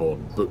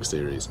Eisenhorn book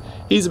series.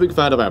 He's a big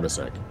fan of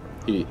Amasek.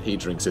 He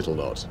drinks it a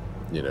lot.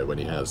 You know, when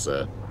he has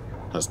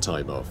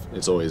time off.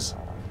 It's always,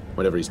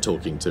 whenever he's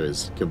talking to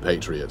his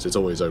compatriots, it's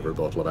always over a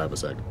bottle of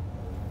Amasek.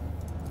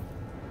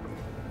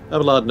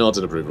 Abelard nods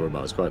in approval and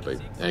remarks quietly.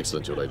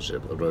 Excellent, your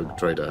ladyship. A rogue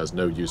trader has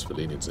no use for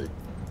leniency.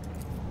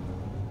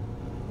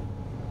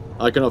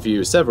 I can offer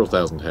you several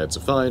thousand heads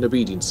of fine,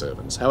 obedient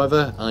servants.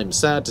 However, I'm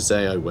sad to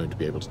say I won't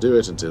be able to do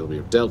it until we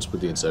have dealt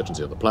with the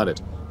insurgency on the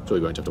planet. So we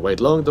won't have to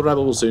wait long. The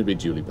rebel will soon be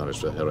duly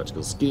punished for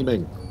heretical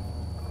scheming.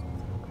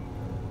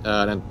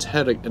 An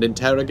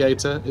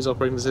interrogator is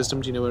operating the system.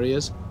 Do you know where he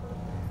is?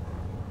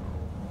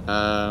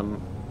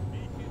 Oh,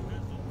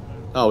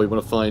 we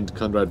want to find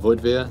Conrad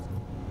Voidveer.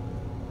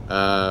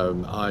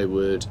 I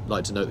would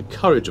like to note the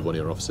courage of one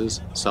of your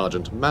officers,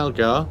 Sergeant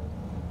Malgar.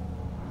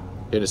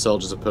 He and his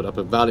soldiers have put up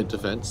a valiant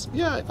defense.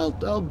 Yeah,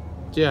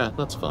 yeah,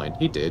 that's fine.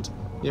 He did.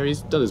 Yeah,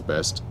 he's done his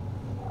best.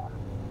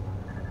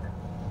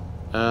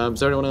 Is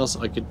there anyone else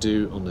I could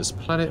do on this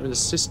planet or in the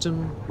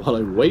system while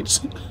I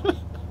wait?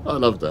 I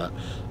love that.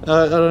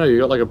 I don't know, you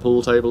got like a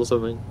pool table or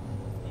something?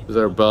 Is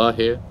there a bar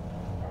here?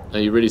 Are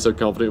you really so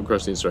confident you'll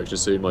crush the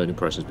instructions soon? My own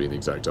impression's been the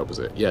exact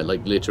opposite. Yeah,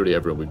 like literally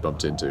everyone we've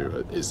bumped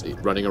into is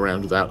running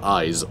around without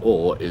eyes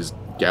or is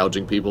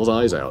gouging people's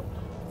eyes out.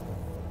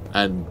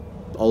 And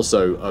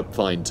also are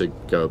fine to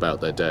go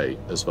about their day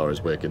as far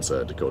as we're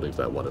concerned, according to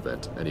that one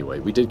event. Anyway,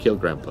 we did kill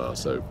Grandpa,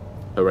 so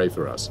hooray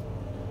for us.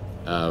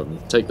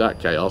 Take that,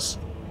 Chaos.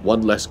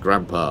 One less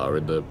Grandpa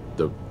in the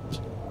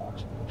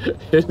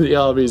in the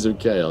armies of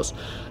Chaos.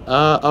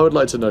 I would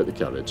like to note the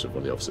courage of one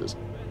of the officers.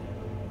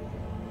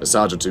 A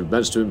sergeant who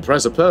managed to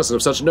impress a person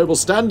of such noble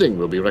standing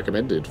will be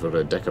recommended for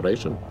a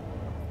decoration.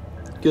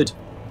 Good.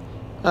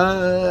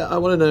 I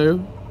want to know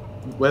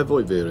where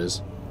Voidveer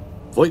is.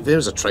 Voitvir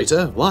is a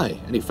traitor? Why?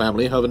 Any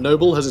family, however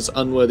noble, has its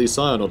unworthy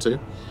scion or two.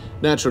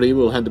 Naturally,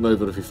 we'll hand him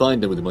over if we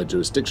find him within my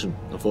jurisdiction.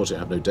 Unfortunately, I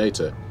have no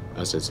data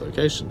as to its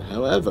location.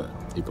 However,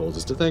 he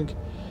pauses to think,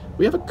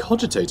 we have a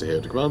cogitator here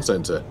at the command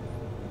center,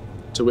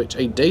 to which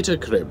a data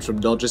crypt from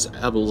Nodris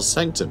Abel's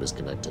sanctum is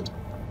connected.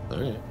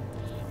 Okay.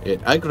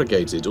 It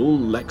aggregated all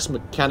Lex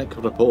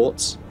Mechanic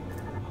reports.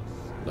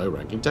 No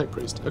ranking tech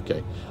priest.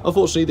 Okay.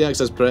 Unfortunately, the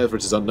access prayer for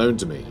it is unknown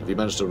to me. If you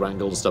manage to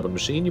wrangle the stubborn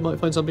machine, you might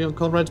find something on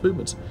Conrad's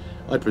movements.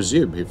 I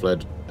presume he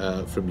fled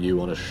from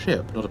you on a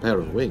ship, not a pair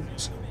of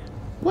wings.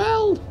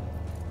 Well,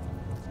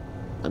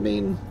 I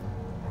mean,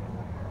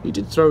 he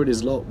did throw in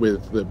his lot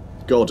with the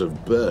god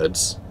of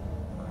birds.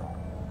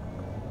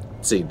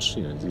 Siege,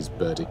 you know, he's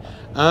birdie.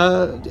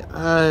 Von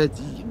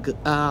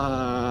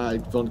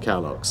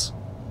Calox.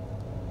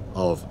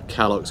 Of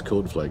Calox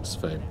Cornflakes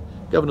fame.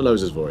 Governor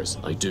lowers his voice.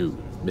 I do.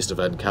 Mr.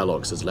 Van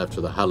Calox has left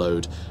for the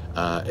hallowed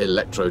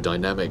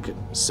electrodynamic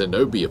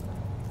cenobium.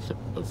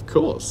 Of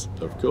course,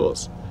 of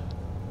course.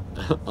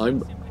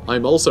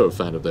 I'm also a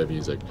fan of their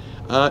music.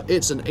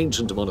 It's an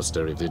ancient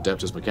monastery of the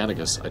Adeptus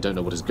Mechanicus. I don't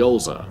know what his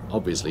goals are.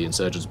 Obviously,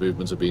 insurgents'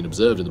 movements have been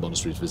observed in the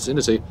monastery's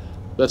vicinity,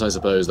 but I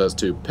suppose that's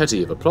too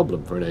petty of a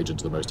problem for an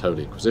agent of the Most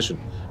Holy Inquisition.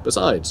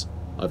 Besides,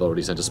 I've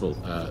already sent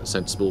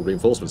small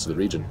reinforcements to the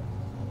region.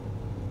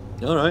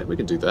 Alright, we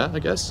can do that, I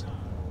guess.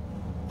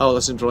 Oh,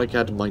 that's in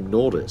Rykad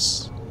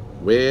Minoris.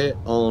 We're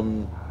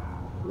on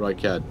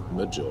Rykad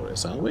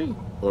Majoris, are we?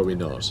 Or are we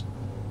not?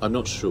 I'm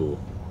not sure.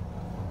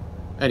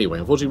 Anyway,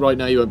 unfortunately right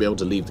now you won't be able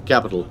to leave the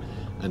capital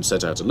and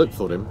set out to look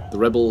for him. The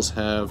rebels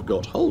have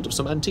got hold of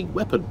some antique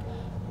weapon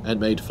and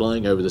made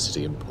flying over the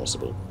city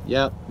impossible.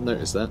 Yeah,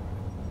 noticed that.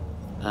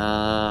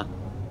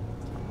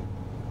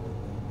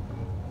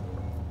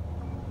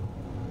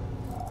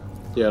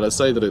 Yeah, let's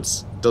say that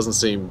it doesn't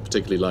seem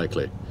particularly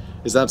likely.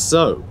 Is that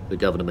so? The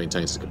governor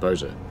maintains his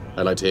composure.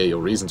 I'd like to hear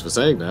your reasons for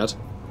saying that.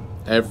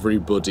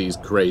 Everybody's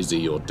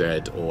crazy or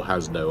dead or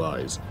has no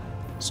eyes.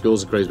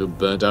 Scores of crazy but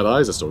burnt out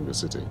eyes are stalking the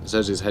city. It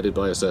says he's headed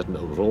by a certain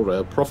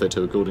Aurora prophet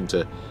who, according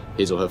to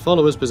his or her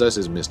followers,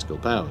 possesses mystical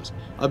powers.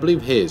 I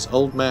believe his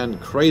old man,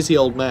 crazy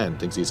old man,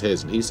 thinks he's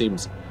his, and he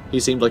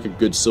seemed like a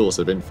good source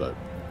of info.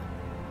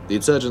 The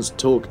insurgents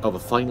talk of a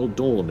final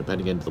dawn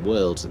impending end of the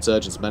world.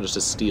 Insurgents managed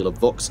to steal a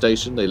Vox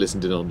station. They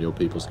listened in on your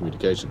people's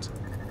communications.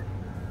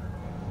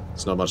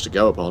 It's not much to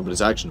go upon, but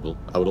it's actionable.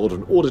 I will order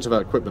an audit of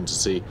our equipment to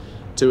see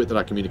to it that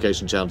our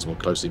communication channels are more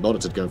closely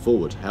monitored going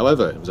forward.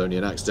 However, it was only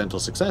an accidental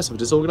success of a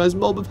disorganized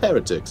mob of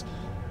heretics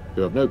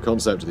who have no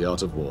concept of the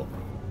art of war.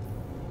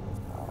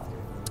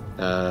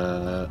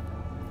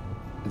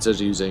 Instead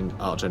of using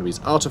arch enemies'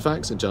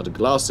 artifacts, enchanted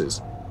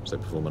glasses, which they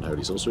perform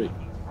unholy sorcery.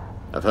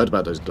 I've heard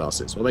about those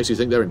glasses. What makes you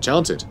think they're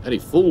enchanted? Any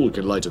fool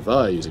can light a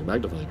fire using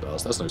magnifying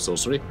glass. That's no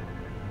sorcery.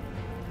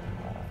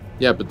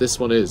 Yeah, but this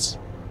one is.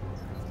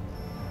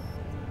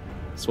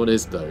 This one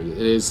is, though. It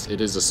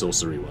is a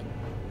sorcery one.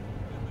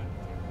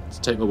 Let's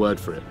take my word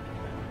for it.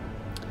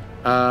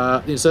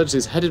 The insurgency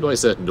is headed by a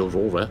certain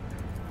Aurora.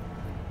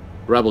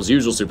 Rabble's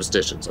usual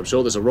superstitions. I'm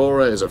sure this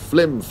Aurora is a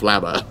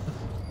flim-flammer.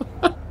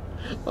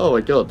 Oh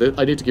my god,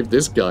 I need to give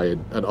this guy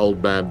an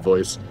old man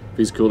voice if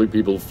he's calling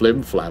people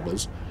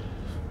flim-flammers.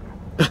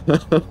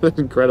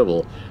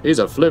 Incredible. He's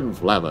a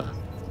flim-flammer.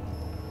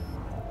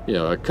 You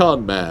know, a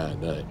con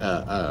man,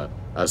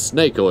 a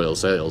snake oil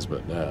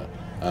salesman,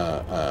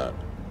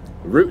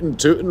 rootin'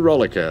 tootin'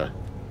 rollicker.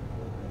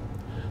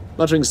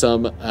 Muttering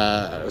some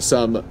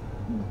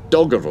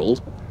doggerel.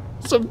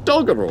 Some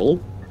doggerel?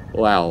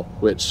 Wow.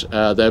 Which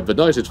their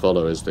benighted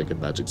followers think are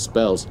magic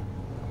spells.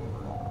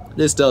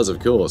 This does, of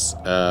course,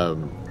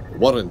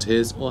 warrant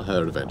his or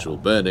her eventual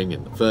burning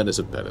in the furnace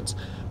of penance,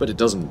 but it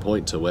doesn't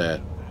point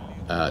to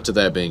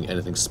there being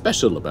anything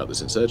special about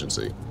this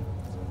insurgency.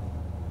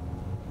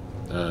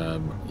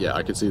 Yeah,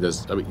 I can see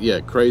there's, I mean, yeah,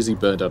 crazy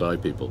burnt-out eye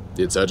people.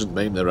 The insurgents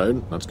maim their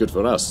own. That's good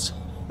for us.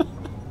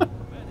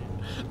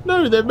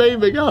 No, they're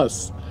maiming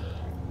us.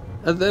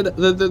 And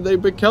then they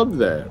become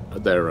their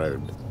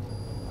own.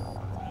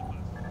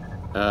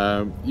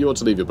 You ought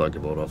to leave your bunker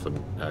more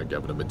often,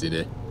 Governor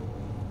Medina.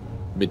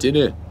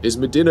 Medina, is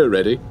Medina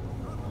ready?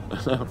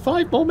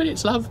 5 more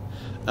minutes, love.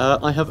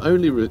 I have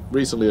only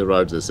recently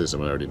arrived to the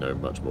system. I already know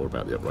much more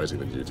about the uprising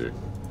than you do.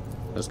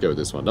 Let's go with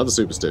this one. Another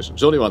superstition.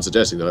 Surely one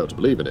suggesting that I ought to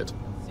believe in it.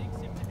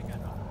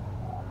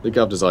 The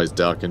governor's eyes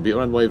darken, but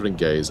your unwavering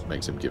gaze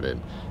makes him give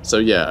in. So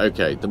yeah,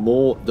 okay, the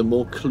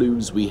more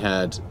clues we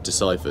had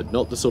deciphered,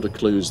 not the sort of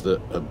clues that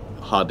are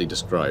hardly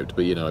described,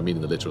 but you know, I mean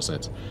in the literal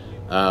sense.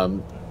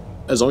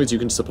 As long as you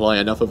can supply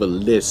enough of a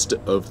list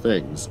of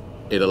things,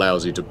 it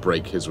allows you to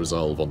break his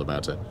resolve on the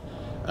matter.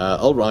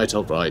 Alright,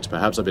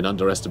 perhaps I've been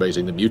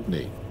underestimating the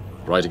mutiny,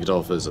 writing it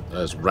off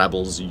as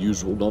Rabble's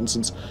usual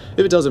nonsense.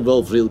 If it does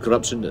involve real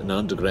corruption and an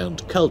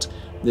underground cult,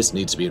 this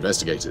needs to be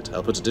investigated.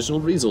 I'll put additional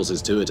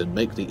resources to it and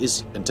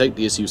take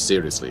the issue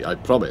seriously, I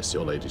promise,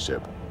 your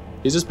ladyship.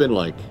 He's just been,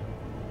 like,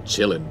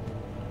 chilling,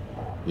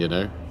 you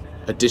know?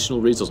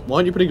 Additional resources. Why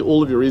aren't you putting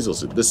all of your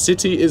resources? The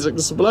city is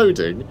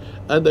exploding,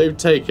 and they've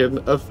taken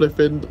a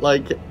flippin',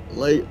 like...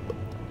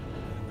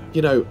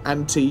 you know,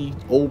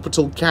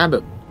 anti-orbital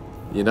cannon.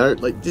 You know,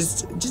 like,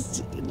 just,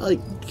 like,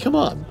 come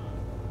on.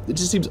 It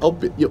just seems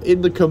obvious. You're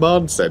in the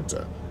command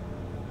center.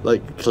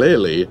 Like,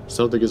 clearly,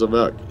 something is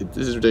amok.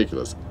 This is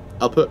ridiculous.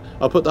 I'll put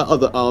that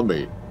other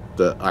army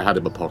that I had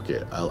in my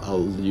pocket.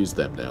 I'll use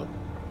them now.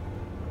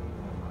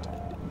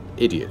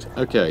 Idiot.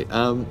 Okay,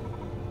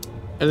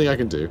 anything I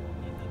can do?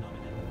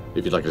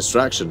 If you'd like a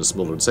distraction, a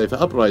smaller and safer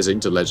uprising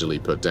to leisurely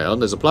put down,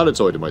 there's a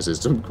planetoid in my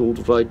system called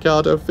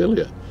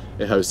Ricardophilia.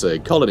 It hosts a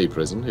colony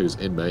prison whose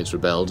inmates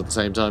rebelled at the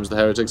same time as the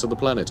heretics on the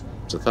planet.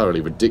 It's a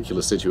thoroughly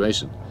ridiculous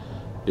situation.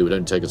 It would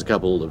only take us a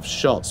couple of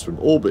shots from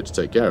orbit to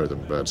take care of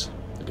them, but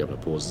the governor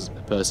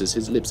purses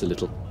his lips a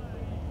little.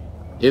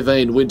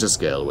 Yvain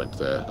Winterscale went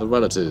there, a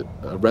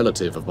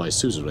relative of my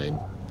suzerain,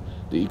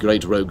 the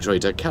great rogue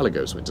traitor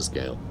Caligos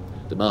Winterscale,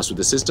 the master of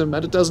the system,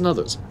 and a dozen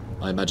others.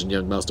 I imagine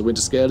young Master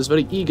Winterscale is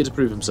very eager to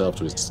prove himself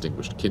to his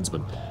distinguished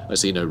kinsman. I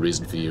see no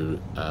reason for you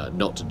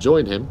not to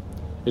join him.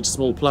 It's a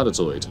small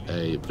planetoid.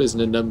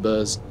 Prisoner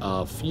numbers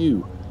are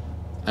few,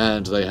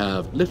 and they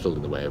have little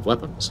in the way of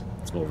weapons.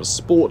 It's more of a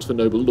sport for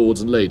noble lords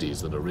and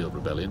ladies than a real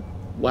rebellion.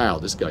 Wow,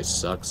 this guy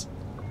sucks.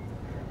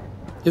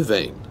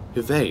 Yvain.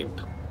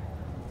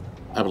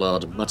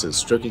 Abelard mutters,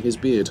 stroking his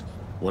beard.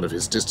 One of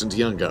his distant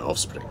younger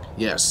offspring.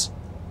 Yes.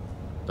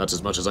 That's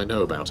as much as I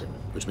know about him,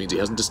 which means he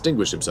hasn't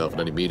distinguished himself in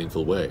any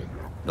meaningful way.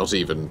 Not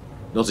even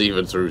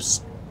through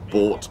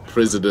sport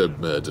prisoner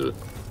murder.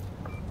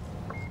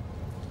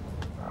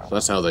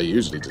 That's how they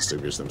usually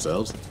distinguish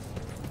themselves.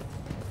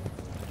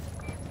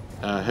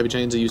 Heavy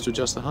chains are used to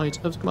adjust the height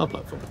of the command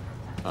platform.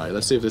 Alright,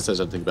 let's see if this says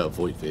anything about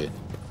Voidfear.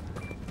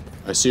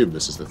 I assume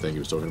this is the thing he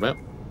was talking about.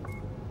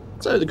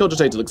 So, the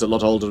cogitator looks a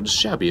lot older and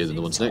shabbier than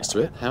the ones next to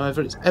it.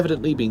 However, it's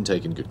evidently been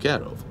taken good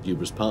care of.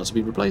 Numerous parts have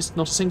been replaced,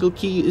 not a single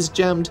key is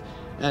jammed,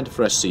 and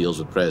fresh seals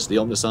with prayers to the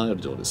Omnicide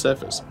adorn its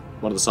surface.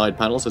 One of the side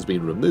panels has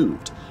been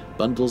removed.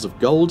 Bundles of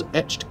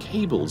gold-etched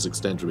cables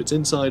extend from its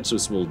inside to a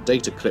small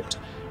data crypt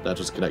that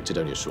was connected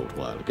only a short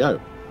while ago.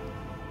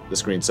 The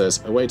screen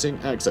says, awaiting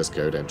access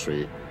code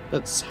entry.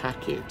 Let's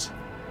hack it.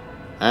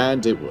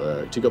 And it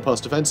worked. You got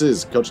past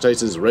defenses.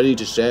 Cogitator's ready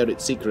to share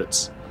its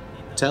secrets.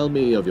 Tell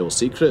me of your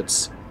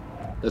secrets.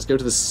 Let's go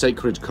to the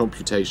sacred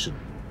computation.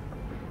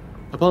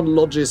 Upon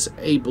Logis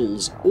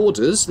Abel's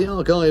orders, the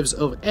archives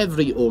of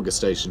every Augur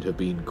station have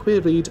been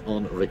queried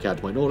on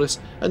Ricad Minoris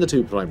and the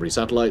two primary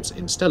satellites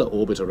in stellar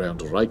orbit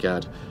around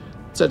Ricad.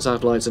 Said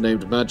satellites are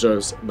named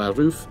Madros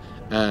Maruf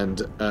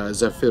and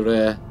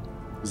Zephyra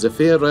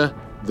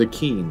the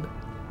Keen,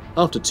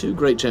 after two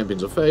great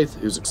champions of faith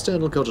whose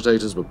external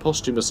cogitators were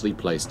posthumously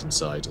placed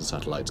inside the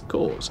satellite's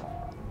cores.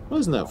 Well,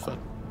 isn't that fun?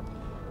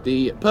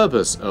 The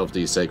purpose of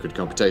the sacred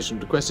computation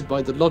requested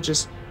by the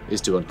Logis is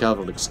to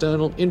uncover an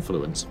external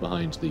influence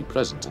behind the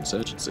present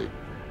insurgency.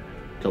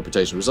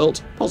 Computation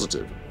result,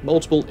 positive.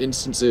 Multiple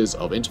instances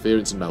of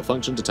interference and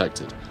malfunction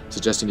detected,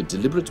 suggesting a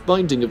deliberate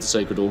binding of the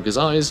sacred Augur's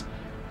eyes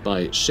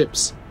by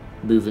ships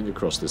moving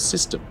across the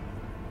system.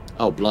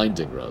 Oh,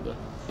 blinding, rather.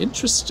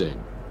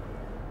 Interesting.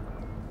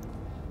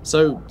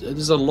 So,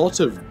 there's a lot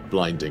of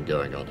blinding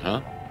going on,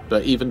 huh?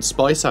 But even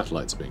spy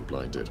satellites are being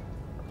blinded.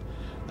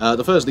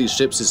 The first of these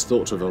ships is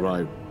thought to have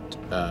arrived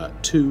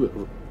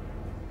two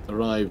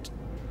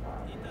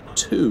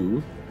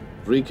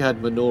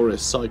Ricad Minoris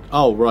cycle.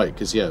 Oh, right,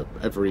 because, yeah,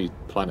 every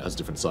planet has a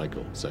different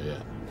cycle, so,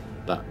 yeah.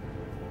 That.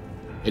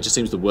 It just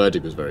seems the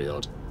wording was very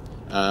odd.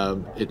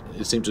 It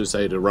seemed to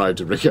say it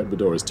arrived at Ricad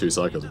Minoris 2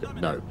 cycles ago.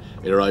 No,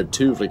 it arrived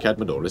 2 Ricad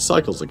Minoris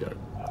cycles ago.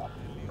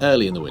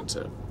 Early in the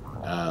winter.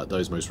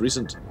 The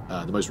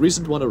most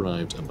recent one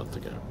arrived a month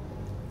ago.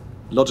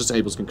 Logis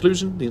Abel's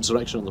conclusion, the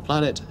insurrection on the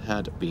planet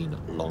had been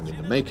long in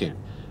the making.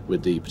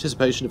 With the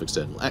participation of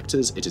external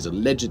actors, it is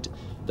alleged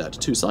that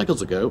 2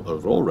 cycles ago,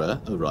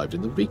 Aurora arrived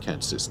in the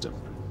Ricad system.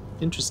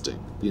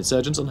 Interesting. The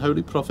insurgents'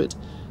 unholy prophet,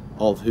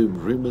 of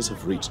whom rumours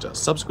have reached us.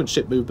 Subsequent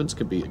ship movements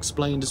can be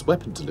explained as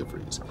weapon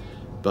deliveries.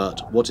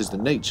 But what is the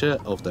nature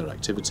of their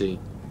activity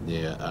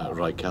near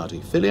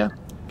Ricardophilia?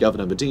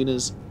 Governor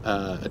Medina's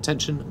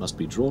attention must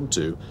be drawn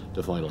to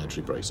the final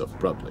entry breaks off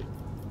abruptly.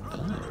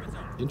 Oh,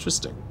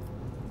 interesting.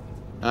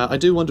 I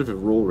do wonder if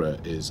Aurora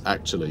is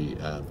actually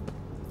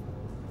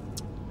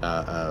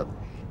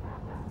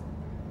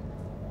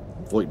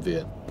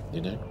Voidfear,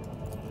 you know?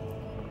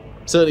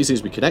 Certainly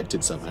seems to be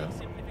connected somehow.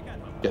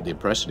 Get the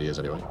impression he is,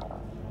 anyway.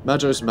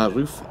 Madros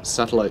Maruf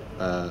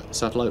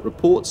satellite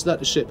reports that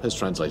the ship has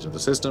translated the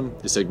system.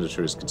 The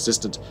signature is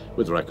consistent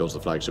with the records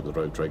of the flagship of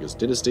the Rogue Traders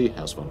dynasty,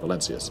 House von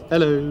Valencius.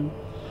 Hello!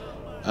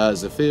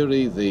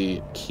 Zephyri,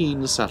 the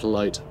Keen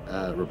satellite,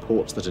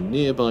 reports that a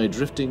nearby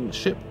drifting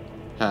ship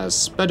has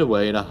sped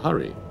away in a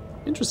hurry.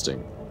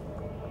 Interesting.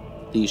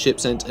 The ship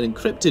sent an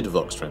encrypted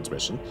Vox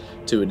transmission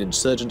to an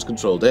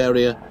insurgent-controlled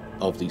area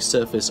of the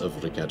surface of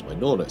Ricad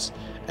Minoris.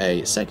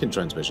 A second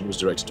transmission was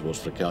directed towards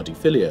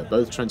Ricardophilia.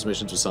 Both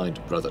transmissions were signed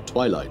Brother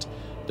Twilight.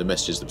 The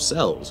messages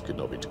themselves could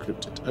not be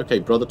decrypted. Okay,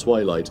 Brother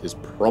Twilight is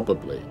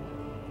probably...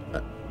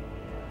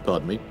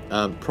 pardon me.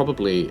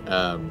 Probably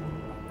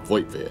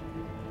Voidfear.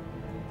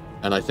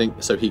 And I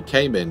think... So he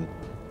came in,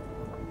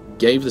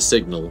 gave the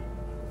signal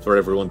for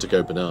everyone to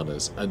go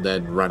bananas and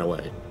then ran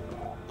away.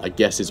 I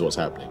guess is what's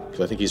happening,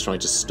 because I think he's trying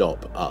to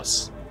stop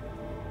us.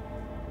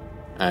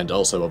 And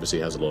also, obviously,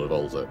 has a lot of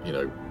older, you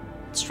know,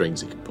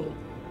 strings he can pull,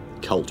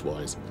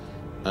 cult-wise.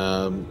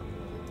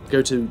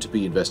 Go to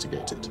be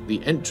investigated.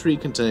 The entry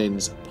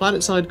contains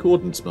planet-side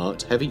coordinates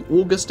marked, heavy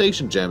auger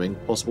station jamming,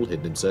 possible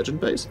hidden insurgent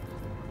base.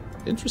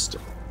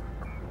 Interesting.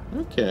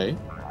 Okay.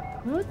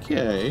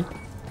 Okay.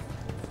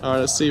 Alright,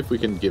 let's see if we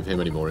can give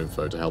him any more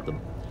info to help him.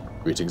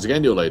 Greetings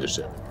again, your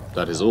ladyship.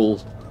 That is all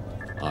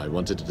I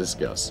wanted to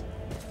discuss.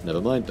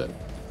 Never mind then.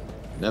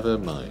 Never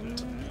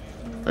mind.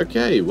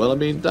 Okay, well, I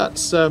mean,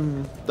 that's a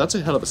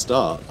hell of a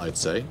start, I'd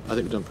say. I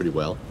think we've done pretty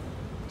well.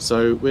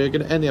 So, we're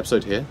going to end the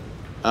episode here.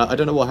 I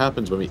don't know what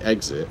happens when we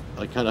exit.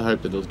 I kind of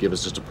hope that it'll give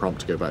us just a prompt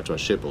to go back to our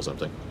ship or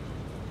something.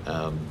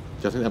 I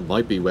think that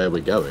might be where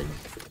we're going.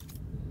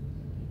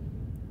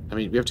 I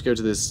mean, we have to go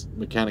to this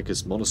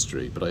Mechanicus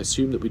monastery, but I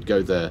assume that we'd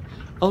go there.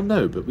 Oh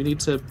no, but we need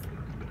to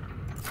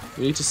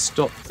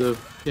stop the...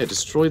 yeah,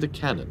 destroy the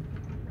cannon.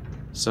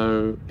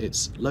 So,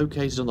 it's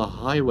located on the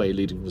highway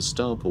leading from the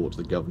starport to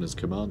the Governor's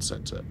Command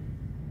Center.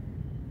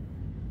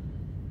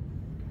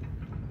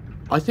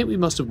 I think we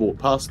must have walked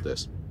past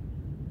this.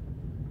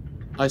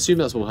 I assume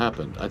that's what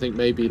happened. I think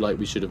maybe, like,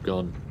 we should have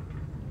gone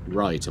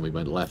right and we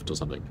went left or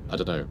something. I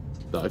don't know.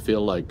 But I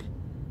feel like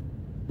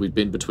we'd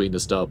been between the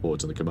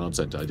starports and the command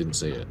center. I didn't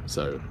see it.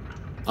 So,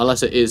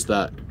 unless it is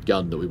that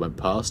gun that we went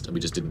past and we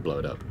just didn't blow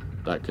it up.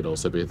 That could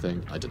also be a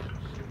thing. I don't know.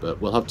 But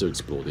we'll have to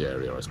explore the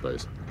area, I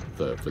suppose,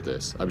 for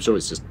this. I'm sure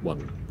it's just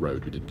one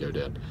road we didn't go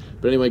down.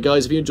 But anyway,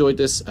 guys, if you enjoyed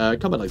this,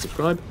 comment, like,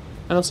 subscribe,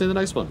 and I'll see you in the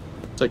next one.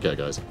 Take care,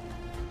 guys.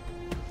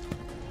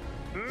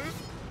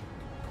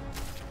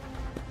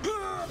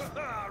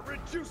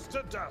 Reduced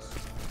to dust.